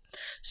 Okay.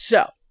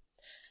 So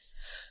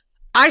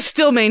I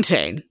still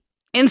maintain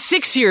in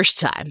 6 years'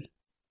 time,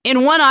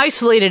 in one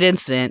isolated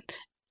incident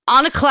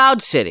on a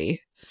cloud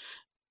city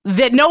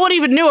that no one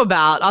even knew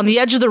about on the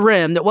edge of the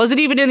rim, that wasn't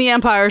even in the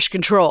Empire's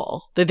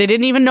control, that they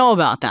didn't even know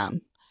about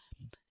them,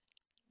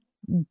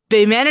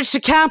 they managed to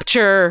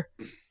capture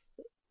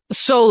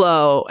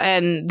Solo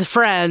and the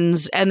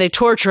friends, and they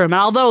torture him.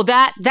 And although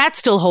that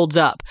still holds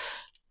up,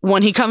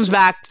 when he comes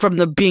back from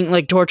the being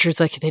like tortured, it's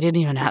like they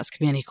didn't even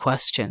ask me any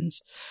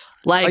questions.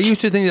 Like, I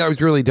used to think that was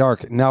really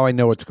dark. Now I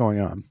know what's going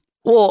on.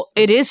 well,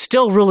 it is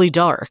still really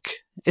dark.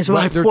 Is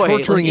my They're point.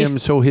 torturing Like, him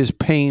so his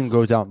pain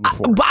goes out in the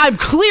force. But I'm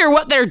clear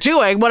what they're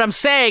doing. What I'm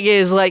saying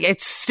is like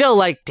it's still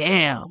like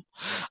damn.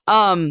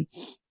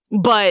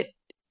 But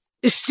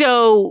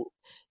so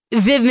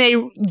then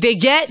they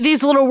get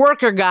these little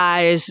worker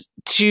guys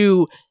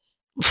to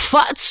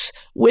futz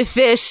with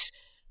this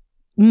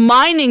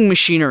mining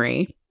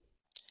machinery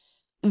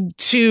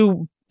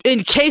to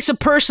encase a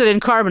person in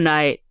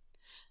carbonite,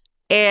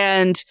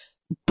 and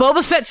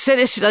Boba Fett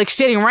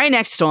standing right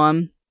next to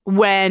him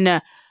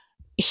when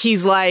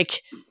he's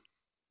like,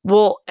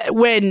 well,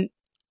 when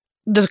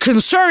the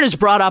concern is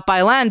brought up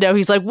by Lando,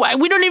 he's like,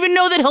 we don't even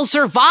know that he'll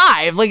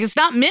survive. Like, it's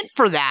not meant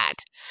for that.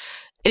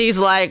 And he's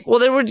like, well,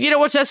 then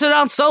what's that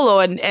on Solo?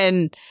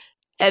 And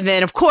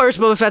then, of course,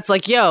 Boba Fett's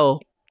like, yo,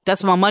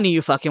 that's my money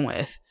you fucking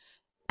with.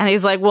 And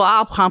he's like, well,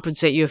 I'll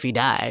compensate you if he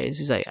dies.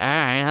 He's like, all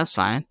right, that's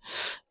fine.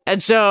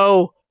 And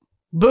so,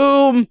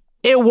 boom,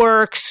 it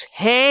works.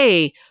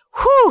 Hey,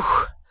 whew.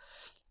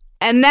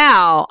 And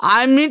now,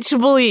 I'm meant to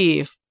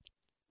believe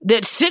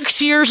that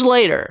 6 years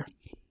later,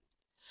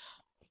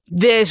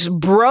 this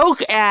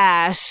broke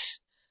ass,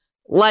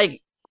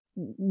 like,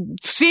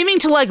 seeming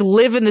to like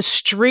live in the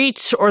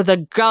streets or the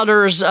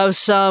gutters of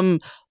some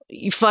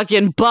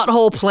fucking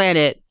butthole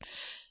planet,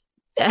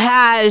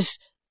 has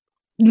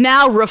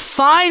now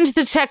refined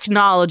the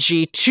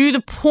technology to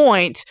the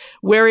point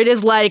where it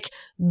is like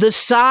the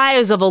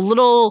size of a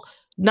little,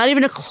 not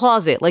even a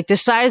closet, like the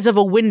size of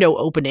a window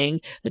opening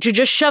that you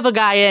just shove a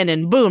guy in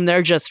and boom,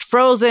 they're just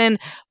frozen,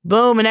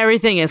 boom, and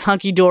everything is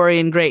hunky-dory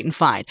and great and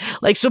fine.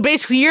 Like, so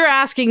basically you're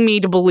asking me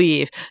to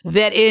believe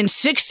that in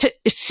 6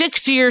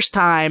 years'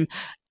 time,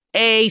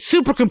 a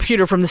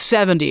supercomputer from the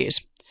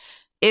 70s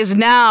is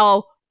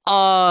now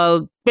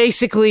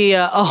basically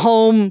a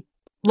home,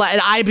 like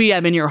an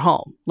IBM in your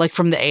home, like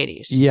from the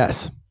 80s.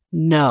 Yes.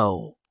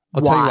 No.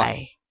 I'll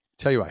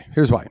tell you why.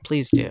 Here's why.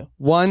 Please do.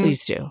 One,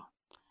 Please do.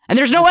 And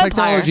there's no the Empire.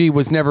 technology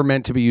was never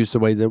meant to be used the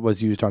way that it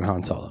was used on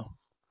Han Solo.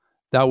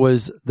 That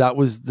was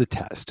the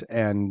test,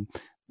 and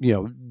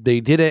they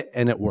did it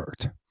and it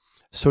worked.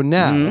 So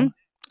now,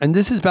 and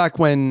this is back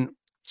when.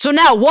 So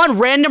now one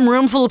random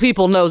room full of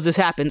people knows this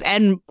happens,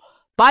 and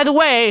by the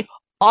way,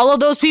 all of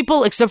those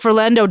people except for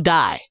Lando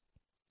die.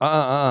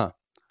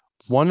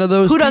 One of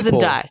those. Who doesn't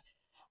die?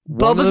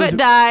 Boba Fett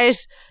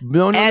dies.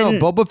 No.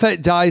 Boba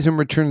Fett dies in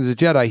Return of the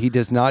Jedi. He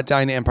does not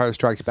die in Empire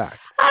Strikes Back.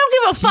 I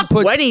don't give a fuck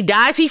when he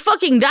dies. He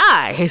fucking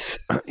dies.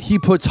 He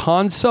puts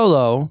Han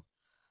Solo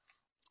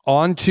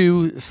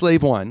onto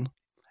Slave One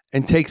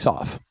and takes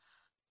off.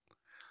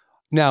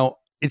 Now,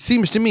 it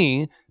seems to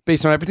me,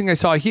 based on everything I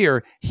saw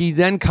here, he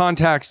then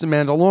contacts the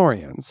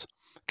Mandalorians,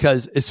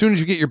 because as soon as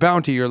you get your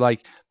bounty, you're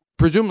like,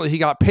 presumably he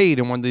got paid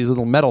in one of these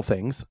little metal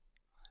things.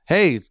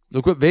 Hey,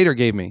 look what Vader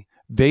gave me.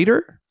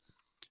 Vader?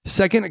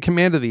 Second in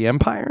command of the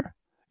Empire?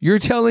 You're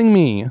telling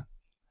me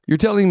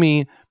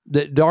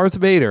that Darth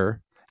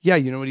Vader Yeah,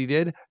 you know what he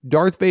did?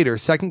 Darth Vader,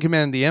 second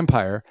command of the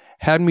Empire,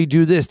 had me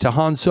do this to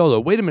Han Solo.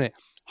 Wait a minute.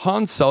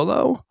 Han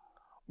Solo,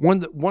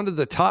 one of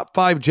the top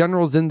 5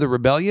 generals in the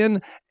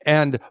rebellion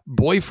and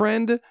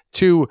boyfriend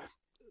to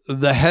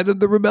the head of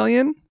the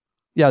rebellion?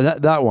 Yeah,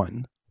 that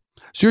one.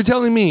 So you're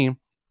telling me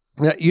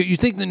that you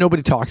think that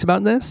nobody talks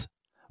about this?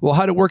 Well,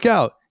 how'd it work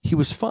out? He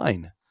was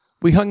fine.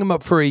 We hung him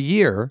up for a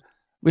year.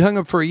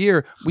 When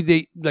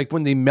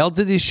they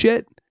melted his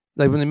shit,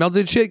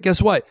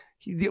 guess what?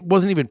 He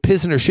wasn't even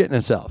pissing or shitting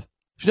himself.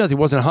 He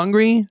wasn't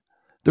hungry.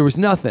 There was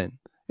nothing.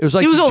 It was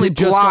like he was only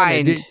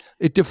blind.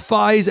 It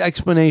defies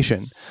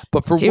explanation.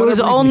 But for he was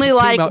only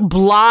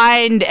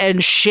blind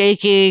and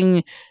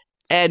shaking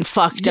and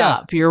fucked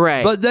up. You're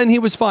right. But then he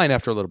was fine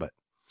after a little bit.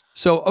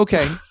 So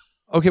okay.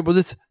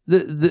 Well,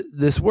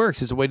 this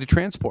works as a way to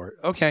transport.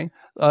 Okay,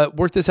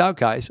 work this out,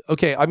 guys.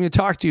 Okay, I'm going to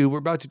talk to you. We're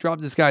about to drop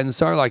this guy in the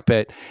Sarlacc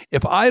pit.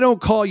 If I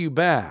don't call you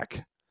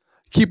back,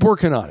 keep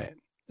working on it.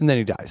 And then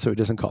he dies, so he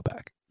doesn't call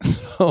back.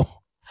 So,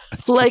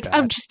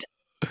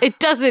 it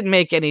doesn't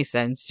make any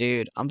sense,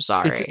 dude. I'm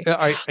sorry.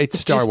 It's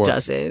Star Wars.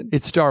 Doesn't.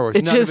 It's Star Wars.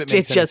 It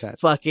just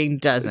fucking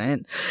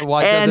doesn't.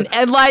 Why doesn't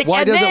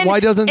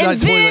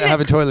that toilet have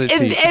a toilet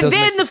seat? And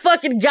then the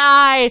fucking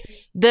guy,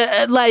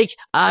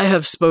 I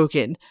have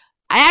spoken.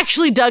 I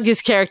actually dug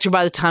his character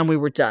by the time we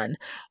were done.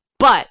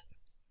 But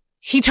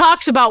he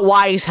talks about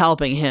why he's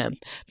helping him.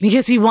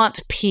 Because he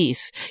wants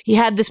peace. He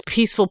had this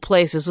peaceful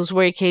place. This was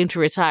where he came to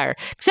retire.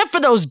 Except for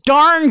those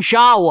darn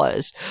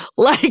Jawas.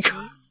 Like,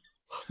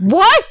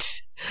 what?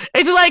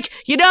 It's like,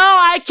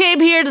 I came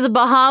here to the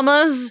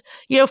Bahamas,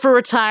 for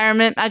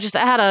retirement. I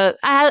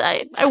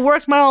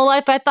worked my whole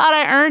life. I thought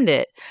I earned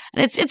it.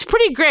 And it's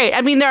pretty great.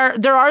 I mean,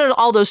 there are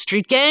all those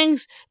street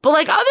gangs.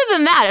 But, other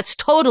than that, it's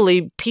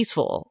totally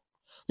peaceful.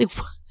 Like,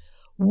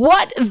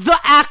 what the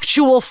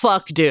actual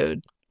fuck,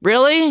 dude?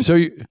 Really? So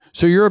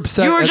you're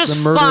upset at the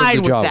murder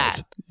of the Jawas?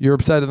 That. You're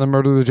upset at the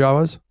murder of the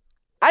Jawas?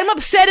 I'm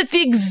upset at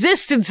the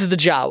existence of the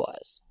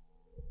Jawas.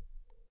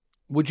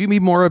 Would you be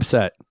more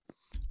upset,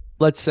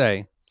 let's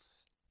say,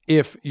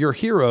 if your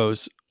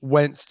heroes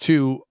went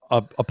to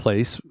a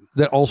place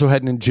that also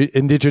had an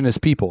indigenous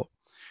people,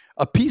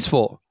 a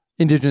peaceful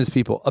indigenous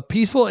people,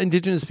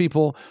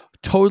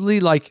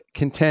 totally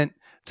content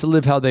to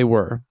live how they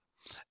were?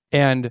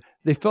 And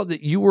they felt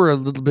that you were a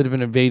little bit of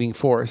an invading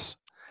force,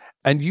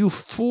 and you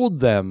fooled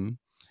them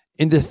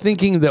into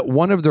thinking that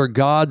one of their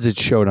gods had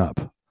shown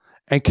up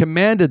and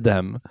commanded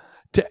them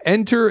to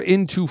enter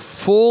into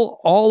full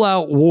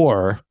all-out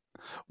war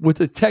with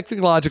a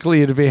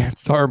technologically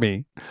advanced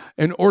army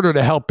in order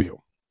to help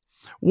you,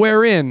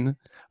 wherein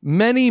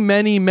many,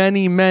 many,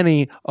 many,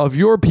 many of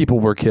your people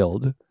were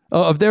killed,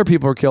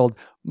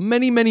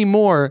 many, many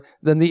more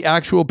than the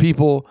actual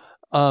people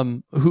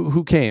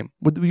who came.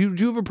 Do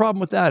you have a problem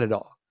with that at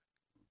all?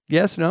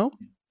 Yes, no?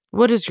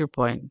 What is your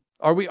point?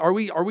 Are we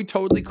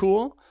totally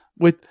cool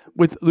with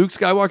Luke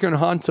Skywalker and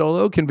Han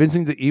Solo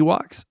convincing the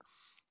Ewoks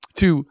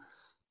to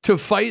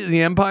fight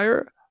the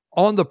Empire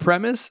on the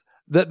premise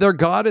that their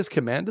God has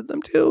commanded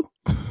them to?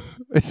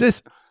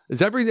 Is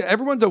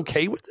everyone's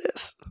okay with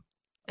this?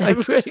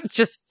 Everybody's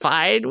just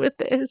fine with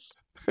this.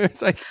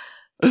 It's like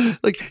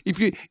if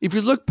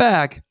you look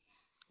back,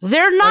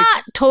 they're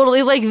not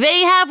totally they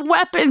have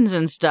weapons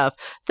and stuff.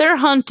 They're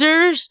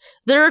hunters.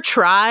 They're a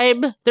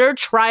tribe. They're a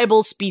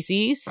tribal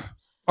species.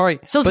 All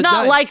right. So it's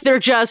not like they're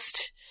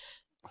just,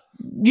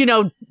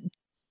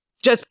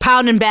 just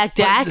pounding back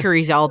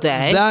daiquiris all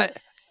day.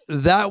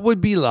 That would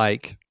be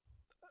like,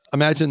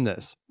 imagine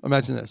this.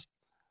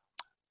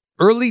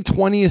 Early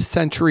 20th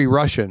century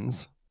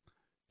Russians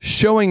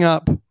showing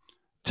up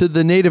to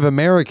the Native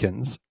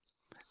Americans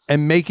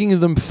and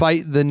making them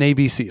fight the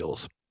Navy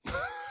SEALs.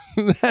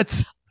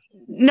 That's...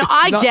 No,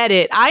 I get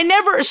it.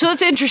 So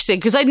it's interesting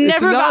because I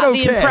never got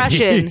the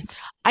impression.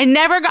 I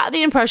never got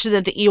the impression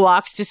that the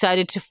Ewoks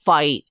decided to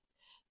fight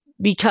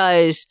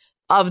because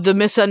of the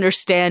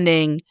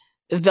misunderstanding.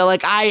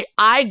 I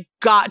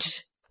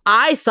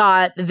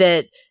thought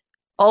that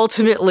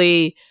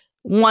ultimately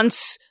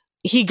once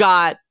he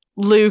got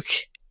Luke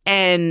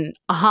and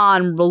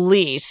Han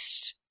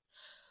released,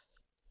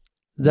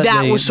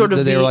 that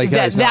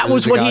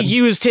was what he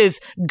used his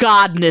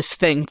godness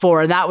thing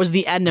for, and that was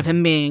the end of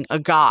him being a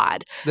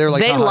god. They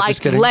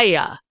liked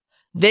Leia.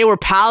 They were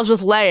pals with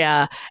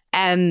Leia,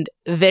 and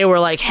they were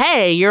like,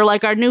 "Hey, you're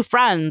like our new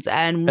friends,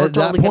 and we're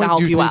totally going to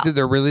help you out." Do you think that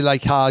they're really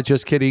like, "Ha,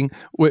 just kidding"?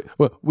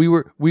 We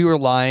were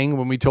lying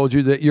when we told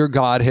you that your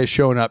god has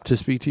shown up to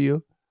speak to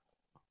you.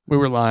 We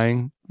were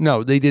lying.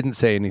 No, they didn't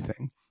say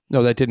anything.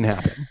 No, that didn't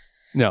happen.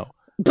 No.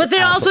 But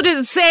they also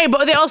didn't say,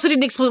 but they also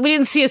didn't explain. We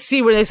didn't see a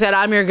scene where they said,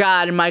 "I'm your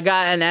god, and my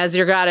god, and as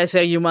your god, I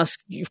say you must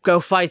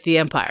go fight the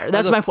Empire."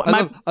 That's my point.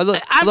 I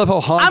love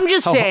how I'm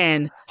just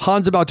saying.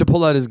 Han's about to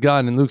pull out his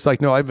gun, and Luke's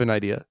like, "No, I have an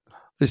idea.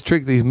 Let's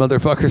trick these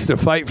motherfuckers to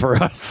fight for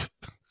us."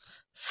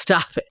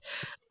 Stop it.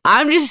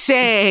 I'm just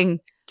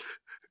saying.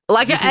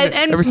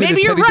 And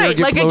maybe you're right.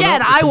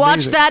 Again, I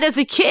watched that as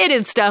a kid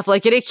and stuff.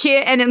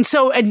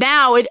 And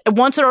now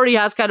once it already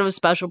has kind of a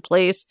special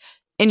place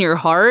in your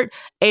heart,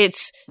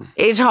 it's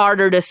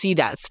harder to see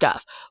that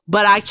stuff.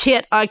 But I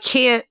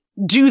can't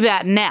do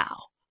that now,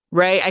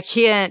 right? I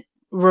can't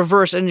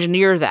reverse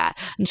engineer that.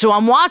 And so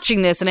I'm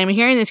watching this and I'm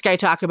hearing this guy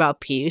talk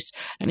about peace,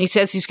 and he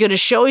says he's going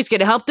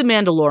to help the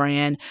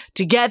Mandalorian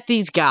to get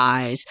these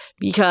guys,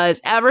 because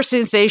ever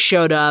since they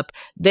showed up,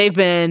 they've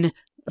been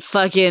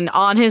fucking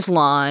on his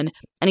lawn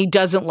and he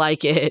doesn't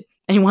like it.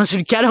 And he wants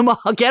to get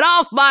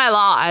off my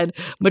lawn,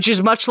 which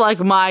is much like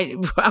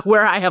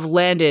where I have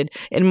landed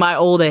in my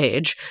old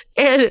age.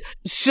 And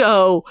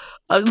so,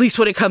 at least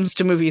when it comes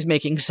to movies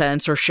making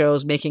sense or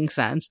shows making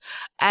sense,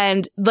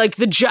 and like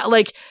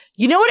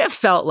you know what it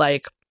felt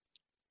like?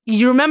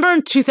 You remember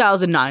in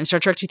 2009, Star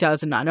Trek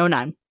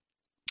 2009,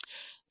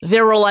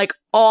 there were like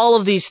all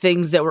of these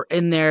things that were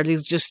in there,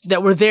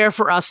 that were there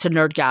for us to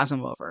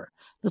nerdgasm over.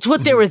 That's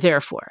what they were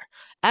there for,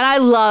 and I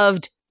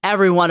loved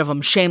every one of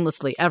them,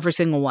 shamelessly, every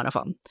single one of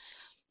them.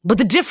 But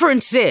the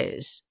difference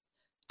is,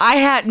 I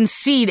hadn't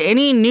seen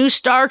any new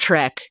Star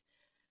Trek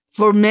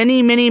for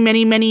many, many,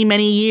 many, many,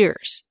 many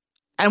years.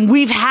 And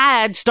we've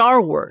had Star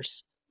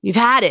Wars. We've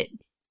had it.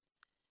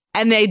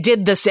 And they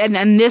did this,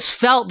 and this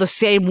felt the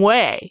same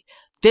way.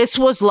 This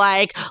was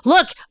like,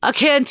 look, a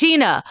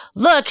cantina.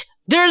 Look,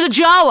 they're the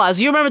Jawas.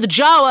 You remember the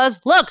Jawas?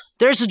 Look,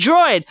 there's a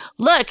droid.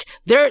 Look,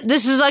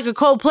 this is like a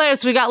cold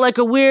planet, so we got like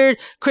a weird,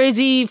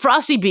 crazy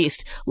frosty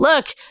beast.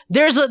 Look,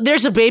 there's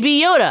a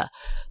baby Yoda.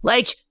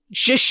 Like,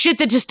 just shit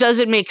that just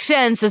doesn't make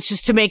sense. That's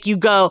just to make you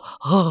go,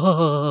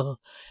 oh.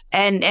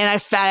 And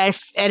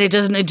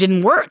it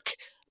didn't work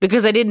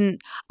because I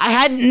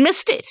hadn't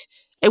missed it.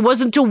 It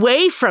wasn't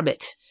away from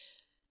it.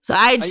 So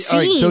I'd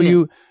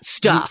seen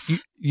stuff.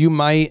 You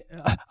might.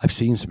 I've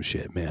seen some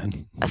shit, man.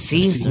 I've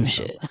seen some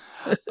shit.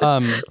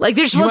 Like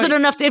there wasn't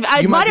enough.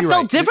 I might have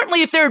felt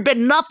differently if there had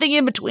been nothing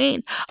in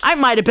between. I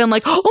might have been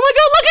like, "Oh my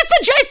god, look,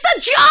 it's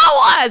the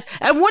Jawas!"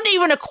 and wouldn't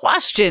even have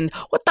questioned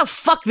what the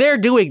fuck they're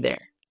doing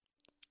there.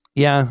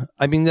 Yeah,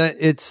 I mean that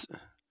it's.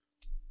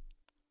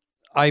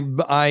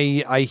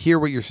 I hear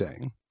what you're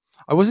saying.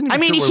 I wasn't.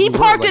 Even sure he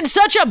parked in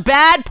such a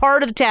bad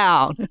part of the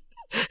town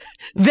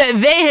that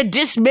they had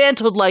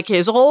dismantled like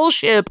his whole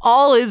ship,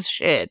 all his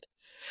shit,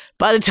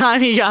 by the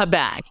time he got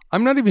back.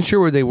 I'm not even sure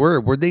where they were.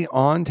 Were they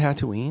on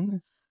Tatooine?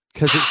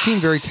 Because it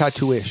seemed very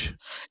Tatooine-ish.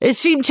 It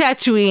seemed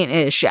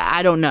Tatooine-ish.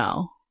 I don't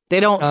know.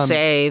 They don't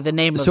say the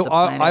name of the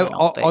planet.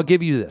 I'll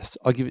give you this.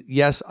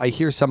 Yes, I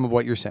hear some of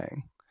what you're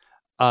saying.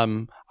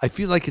 I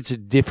feel like it's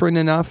different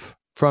enough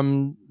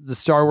from the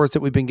Star Wars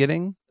that we've been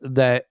getting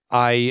that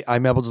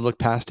I'm able to look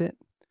past it.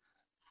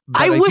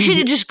 But I wish it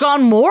had just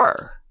gone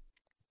more.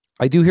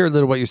 I do hear a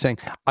little what you're saying.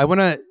 I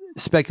want to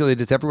speculate,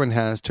 as everyone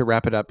has, to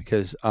wrap it up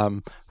because,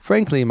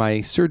 frankly,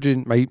 my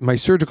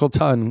surgical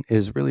tongue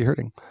is really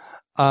hurting.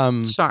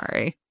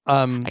 Sorry,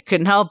 I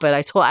couldn't help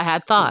it. I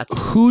had thoughts.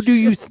 Who do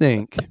you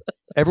think?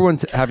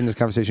 Everyone's having this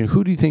conversation.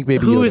 Who do you think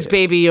Baby Yoda is?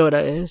 Baby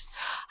Yoda is?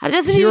 It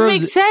doesn't even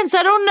make sense.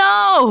 I don't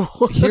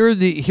know. Here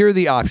are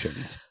the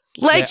options.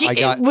 Like he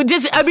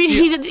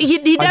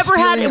never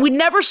had. We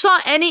never saw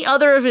any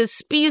other of his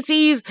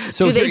species.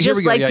 So do they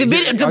just like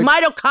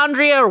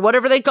mitochondria or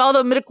whatever they call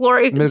them,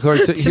 midichlorians?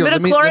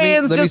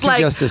 Midichlorians. Let me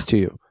suggest this to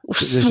you.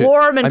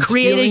 Swarm and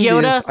create a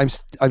Yoda.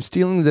 I'm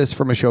stealing this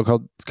from a show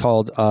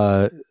called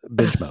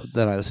Binge Mode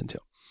that I listen to,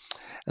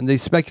 and they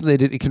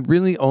speculated it could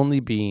really only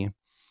be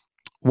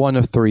one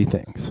of three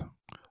things.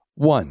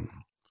 One,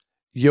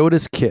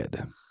 Yoda's kid.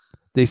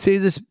 They say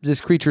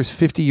this creature is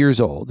 50 years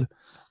old.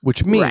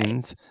 Which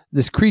means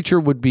this creature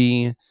would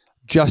be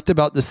just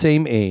about the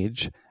same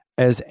age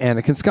as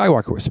Anakin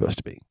Skywalker was supposed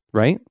to be,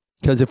 right?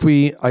 Because if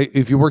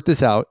you work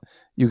this out,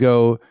 you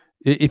go,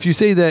 if you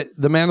say that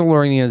the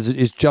Mandalorian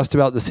is just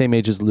about the same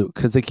age as Luke,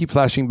 because they keep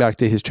flashing back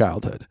to his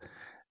childhood,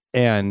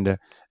 and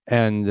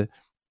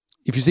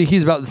if you say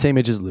he's about the same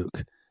age as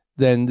Luke,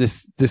 then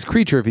this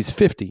creature, if he's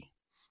 50,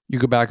 you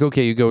go back,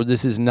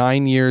 this is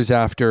 9 years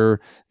after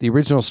the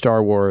original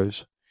Star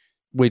Wars,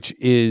 which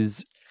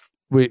is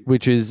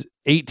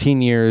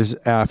 18 years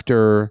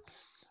after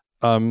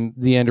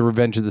the end of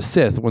Revenge of the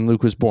Sith when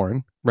Luke was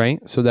born, right?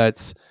 So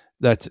that's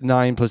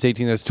 9 plus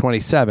 18, that's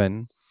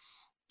 27.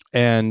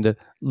 And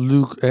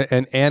Luke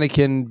and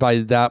Anakin by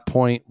that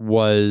point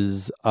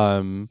was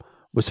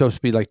supposed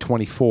to be like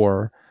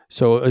 24.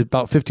 So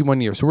about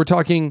 51 years. So we're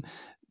talking,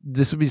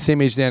 this would be the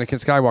same age as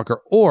Anakin Skywalker.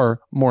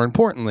 Or more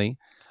importantly,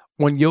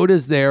 when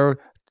Yoda's there,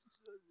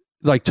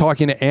 like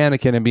talking to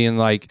Anakin and being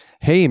like,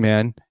 hey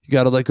man, you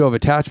got to let go of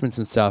attachments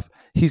and stuff.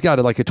 He's got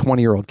a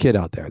 20-year-old kid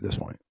out there at this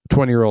point,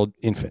 20-year-old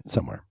infant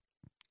somewhere.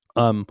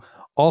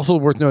 Also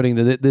worth noting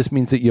that this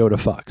means that Yoda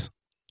fucks,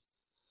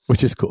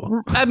 which is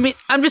cool. I mean,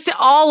 I'm just saying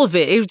all of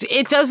it.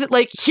 It doesn't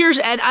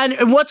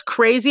and what's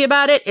crazy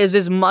about it is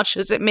as much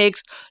as it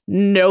makes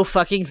no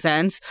fucking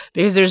sense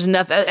because there's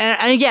nothing.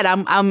 And again,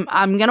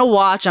 I'm gonna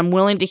watch. I'm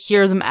willing to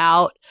hear them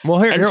out. Well,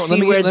 here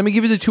let me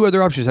give you the two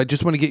other options. I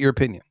just want to get your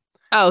opinion.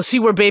 Oh, see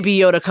where Baby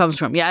Yoda comes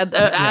from. Yeah,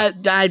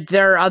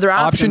 there are other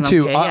options.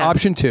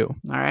 Option two.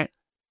 All right.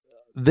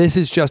 This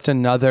is just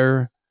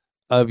another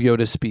of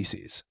Yoda's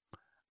species.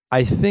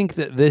 I think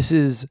that this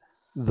is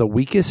the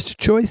weakest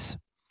choice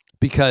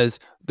because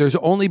there's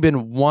only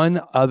been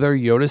one other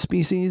Yoda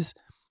species.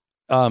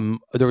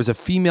 There was a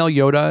female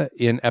Yoda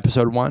in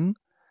episode 1,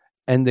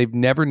 and they've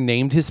never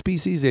named his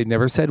species. They've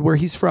never said where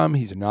he's from.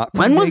 He's not from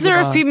When was there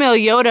a Dagobah. female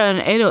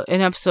Yoda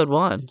in episode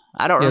 1?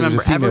 I don't Yeah, there's a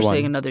remember female ever one.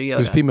 seeing another Yoda.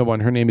 There's a female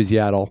one. Her name is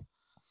Yaddle.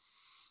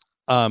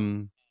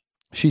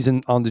 She's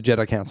on the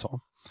Jedi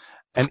Council.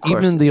 And Of course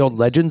even in the it old is.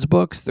 Legends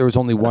books, there was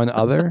only one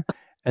other,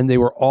 and they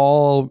were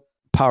all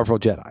powerful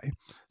Jedi.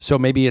 So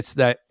maybe it's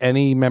that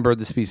any member of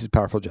the species is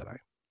powerful Jedi.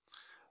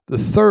 The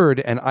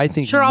third, and I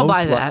think Sure, I'll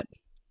most buy that.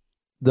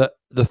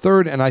 The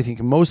third, and I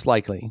think most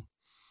likely,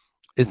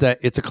 is that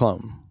it's a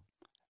clone.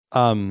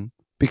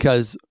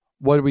 Because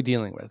what are we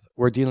dealing with?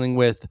 We're dealing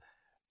with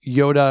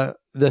Yoda.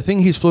 The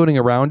thing he's floating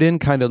around in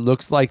kind of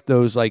looks like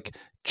those like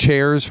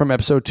chairs from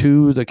episode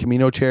 2, the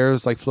Camino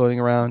chairs, like floating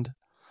around.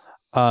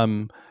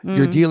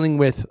 You're dealing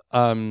with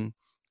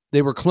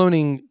they were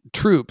cloning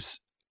troops.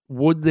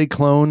 Would they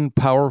clone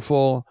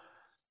powerful,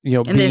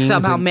 And they beings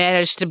somehow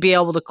managed to be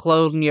able to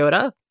clone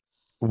Yoda?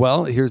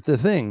 Well, here's the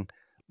thing.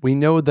 We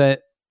know that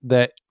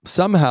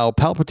somehow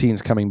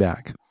Palpatine's coming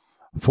back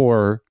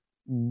for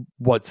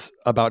what's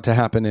about to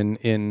happen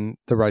in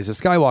The Rise of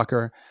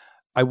Skywalker.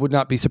 I would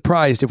not be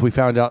surprised if we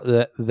found out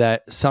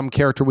that some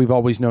character we've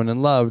always known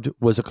and loved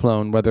was a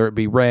clone, whether it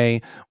be Rey,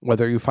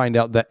 whether you find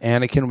out that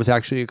Anakin was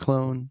actually a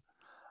clone.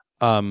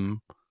 Of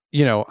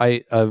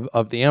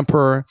the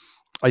Emperor.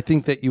 I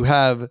think that you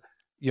have,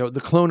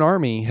 the clone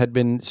army had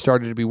been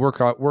started to be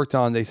worked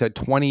on. They said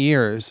 20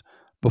 years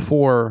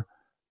before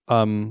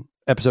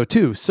episode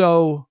 2.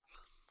 So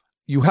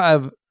you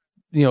have,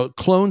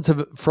 clones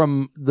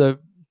from the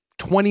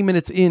 20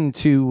 minutes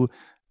into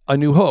A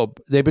New Hope.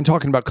 They've been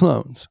talking about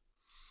clones.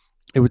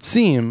 It would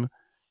seem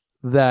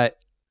that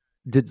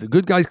did the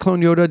good guys clone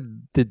Yoda?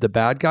 Did the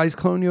bad guys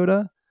clone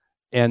Yoda?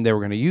 And they were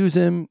going to use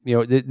him.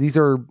 These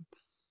are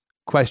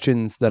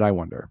questions that I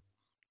wonder.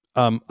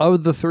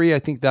 Of the 3, I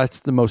think that's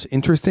the most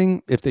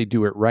interesting if they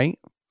do it right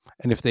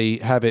and if they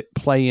have it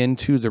play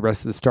into the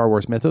rest of the Star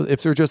Wars mythos.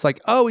 If they're just like,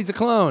 oh, he's a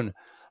clone.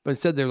 But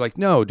instead they're like,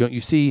 no, don't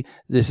you see?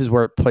 This is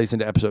where it plays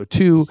into episode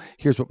 2.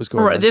 Here's what was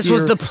going on. This here.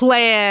 was the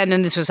plan,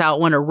 and this is how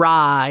it went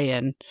awry,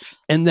 and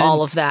then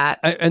all of that.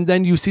 And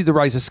then you see The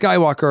Rise of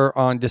Skywalker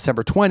on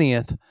December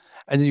 20th.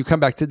 And then you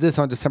come back to this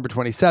on December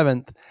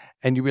 27th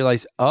and you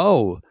realize,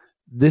 oh,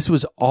 this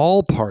was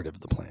all part of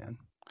the plan.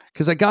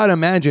 Because I got to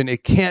imagine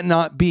it can't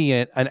not be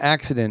an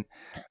accident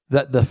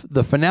that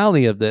the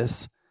finale of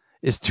this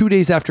is 2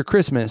 days after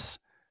Christmas,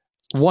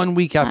 1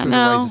 week after The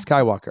Rise of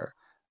Skywalker.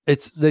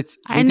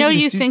 I know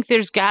you think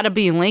there's got to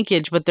be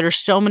linkage, but there's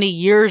so many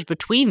years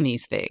between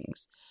these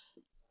things.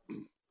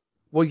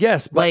 Well,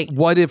 yes, but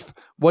what if you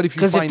find out?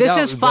 Because if this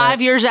is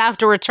 5 years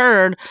after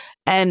Return,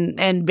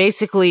 and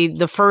basically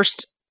the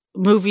first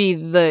movie,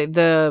 what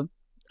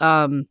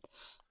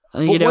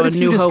if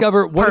you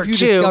discover? What if you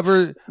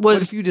discover?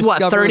 Was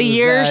 30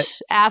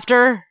 years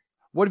after?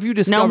 What if you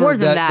discover? No, more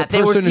than that.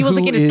 He was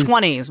like in his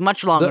 20s,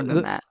 much longer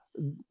than that.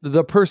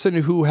 The person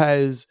who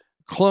has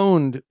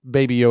cloned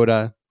Baby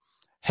Yoda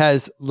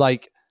has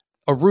like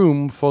a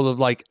room full of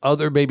like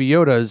other Baby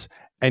Yodas,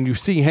 and you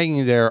see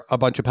hanging there a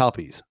bunch of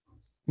Palpies,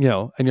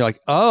 and you're like,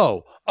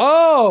 oh,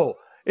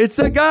 it's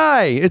the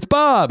guy, it's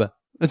Bob.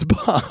 It's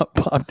Bob.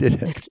 Bob did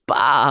it. It's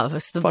Bob.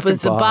 It's the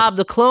Bob,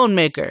 the clone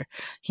maker.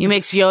 He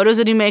makes Yodas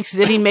and he makes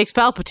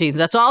Palpatines.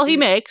 That's all he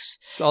makes.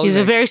 He's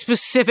a very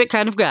specific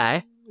kind of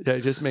guy. Yeah,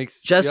 he just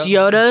makes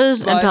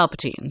Yodas and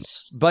Palpatines.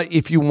 But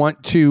if you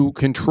want to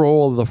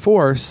control the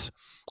Force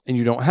and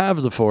you don't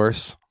have the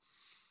Force,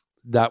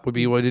 that would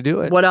be a way to do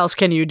it. What else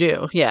can you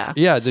do? Yeah.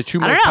 Yeah, the two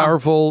most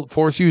powerful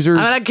Force users.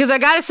 Because I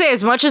got to say,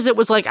 as much as it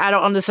was like,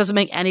 this doesn't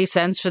make any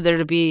sense for there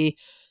to be,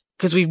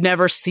 because we've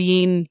never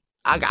seen.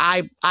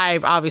 I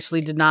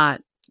obviously did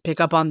not pick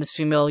up on this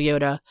female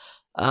Yoda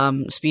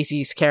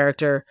species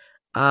character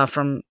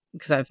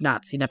because I've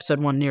not seen episode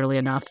 1 nearly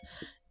enough,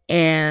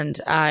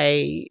 and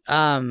I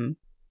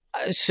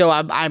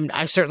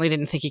certainly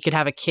didn't think he could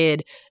have a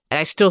kid, and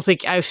I still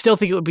think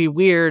it would be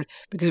weird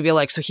because it'd be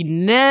like, so he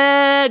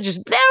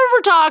just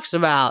never talks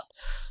about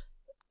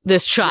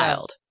this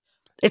child.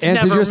 Yeah. It's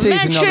never mentioned. Say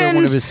it's another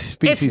one of his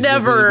species. It's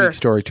never a really weak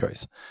story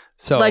choice.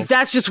 So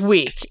that's just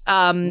weak.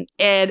 And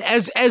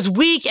as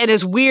weak and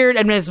as weird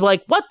and as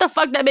like, what the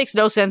fuck, that makes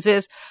no sense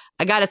is,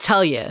 I gotta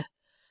tell you,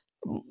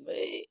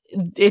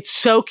 it's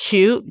so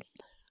cute.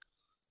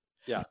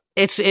 Yeah.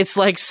 It's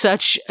like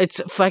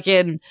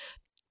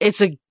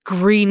it's a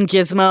green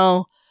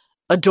gizmo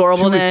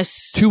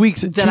adorableness. 2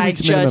 weeks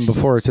minimum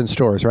before it's in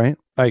stores, right?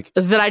 Like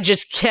that I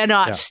just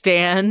cannot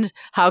stand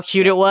how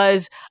cute it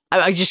was.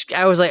 I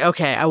was like,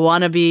 okay, I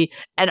want to be,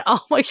 and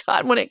oh my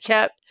God, when it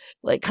kept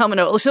like coming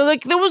over. So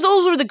like those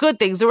were the good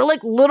things. There were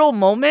like little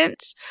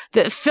moments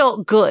that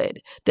felt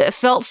good, that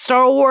felt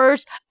Star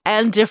Wars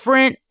and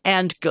different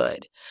and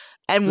good.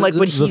 And like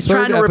when The he's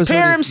third trying to episode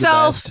repair is the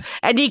himself, best.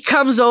 and he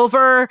comes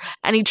over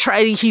and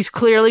he's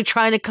clearly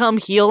trying to come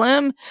heal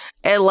him,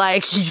 and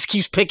like he just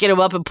keeps picking him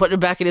up and putting him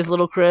back in his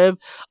little crib.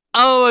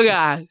 Oh my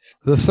god!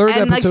 The third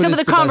And like episode some is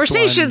of the best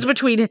conversations one.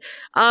 between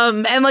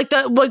and like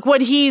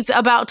when he's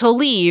about to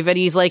leave and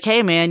he's like,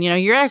 "Hey man,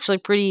 you're actually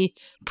pretty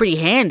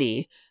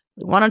handy.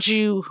 Why don't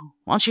you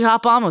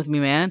hop on with me,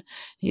 man?"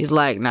 He's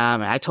like, "Nah,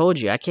 man, I told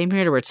you, I came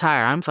here to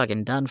retire. I'm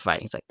fucking done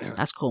fighting." He's like,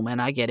 "That's cool,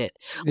 man. I get it."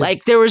 Yeah.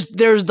 Like there's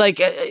like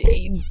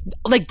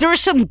there were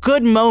some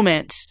good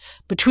moments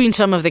between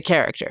some of the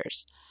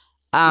characters.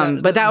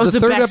 But that was the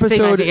third best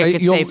episode. thing I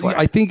could say for it.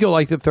 I think you'll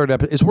like the third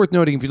episode. It's worth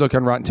noting if you look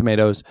on Rotten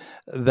Tomatoes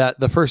that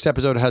the first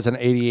episode has an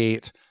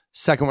 88,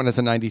 second one has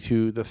a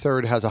 92, the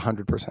third has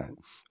 100%.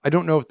 I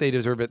don't know if they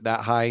deserve it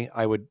that high.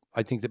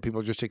 I think that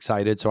people are just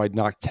excited, so I'd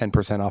knock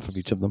 10% off of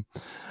each of them.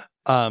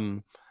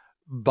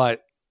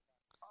 But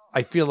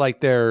I feel like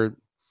they're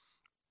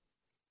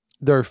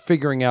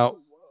figuring out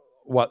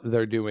what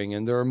they're doing,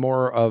 and there are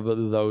more of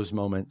those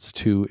moments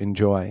to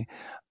enjoy.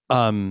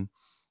 I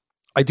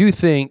do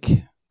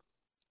think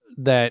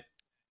that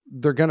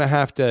it's going to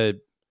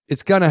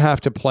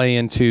have to play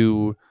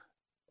into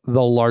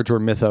the larger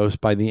mythos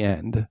by the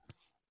end.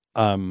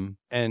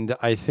 And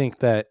I think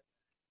that,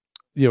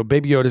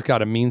 Baby Yoda's got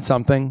to mean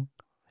something.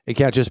 It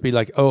can't just be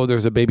like, oh,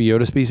 there's a Baby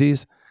Yoda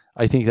species.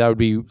 I think that would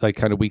be like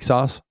kind of weak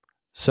sauce.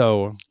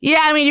 So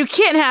yeah, I mean, you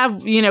can't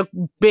have,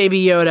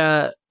 Baby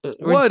Yoda.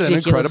 What an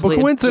incredible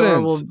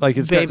coincidence. Like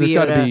there's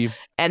got to be.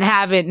 And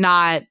have it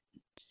not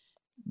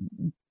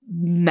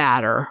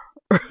matter.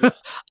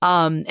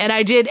 And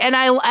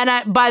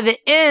I by the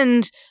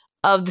end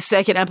of the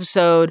second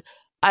episode,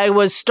 I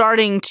was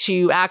starting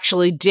to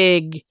actually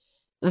dig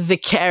the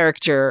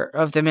character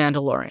of the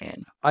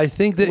Mandalorian. I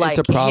think that like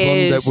it's a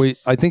problem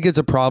I think it's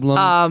a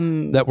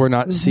problem that we're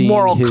not seeing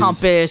moral his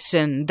compass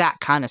and that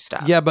kind of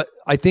stuff. Yeah, but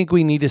I think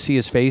we need to see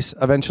his face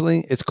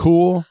eventually. It's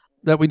cool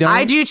that we don't.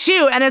 I do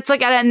too, and it's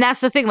like, and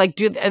that's the thing. Like,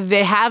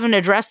 they haven't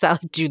addressed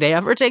that? Like, do they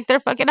ever take their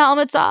fucking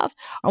helmets off?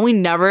 Are we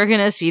never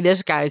gonna see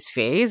this guy's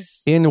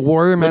face In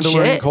Warrior Mandalorian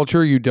Legit?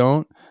 culture? You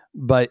don't,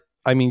 but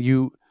I mean,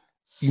 you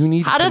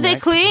need. How to do they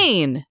connect.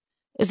 clean?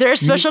 Is there a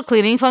special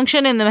cleaning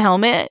function in the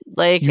helmet?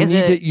 Like, You need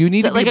is to it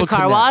be like able a to car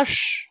connect.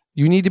 wash?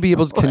 You need to be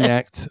able to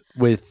connect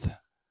with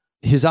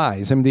his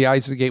eyes. I mean, the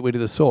eyes are the gateway to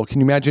the soul. Can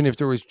you imagine if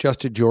there was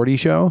just a Geordie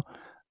show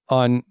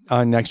on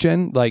Next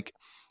Gen? Like,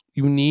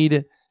 you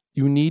need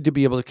to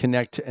be able to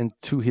connect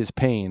to his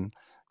pain,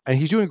 and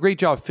he's doing a great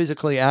job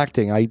physically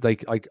acting. I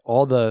like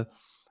all the,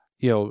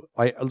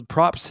 I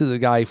props to the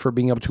guy for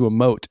being able to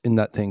emote in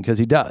that thing because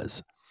he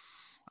does.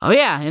 Oh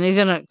yeah, and he's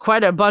in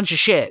quite a bunch of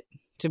shit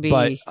to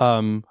be.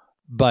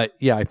 But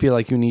yeah, I feel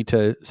like you need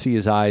to see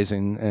his eyes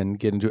and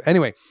get into it.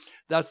 Anyway,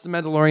 that's The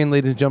Mandalorian,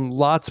 ladies and gentlemen.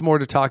 Lots more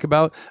to talk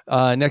about.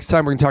 Next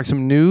time, we're going to talk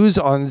some news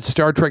on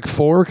Star Trek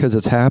 4 because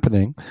it's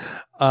happening.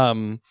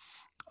 And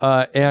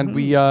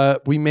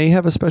we may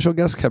have a special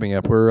guest coming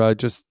up. We're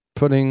just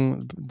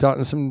dotting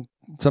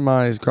some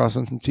I's,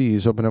 crossing some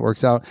T's, hoping it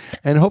works out.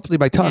 And hopefully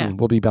by Ton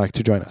will be back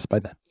to join us by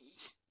then.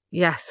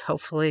 Yes,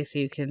 hopefully, so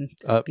you can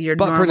be your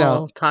but for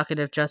normal now,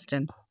 talkative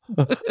Justin.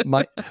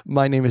 my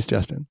name is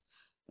Justin.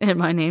 And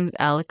my name's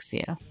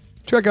Alexia.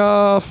 Trek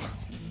off.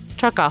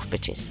 Truck off,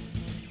 bitches.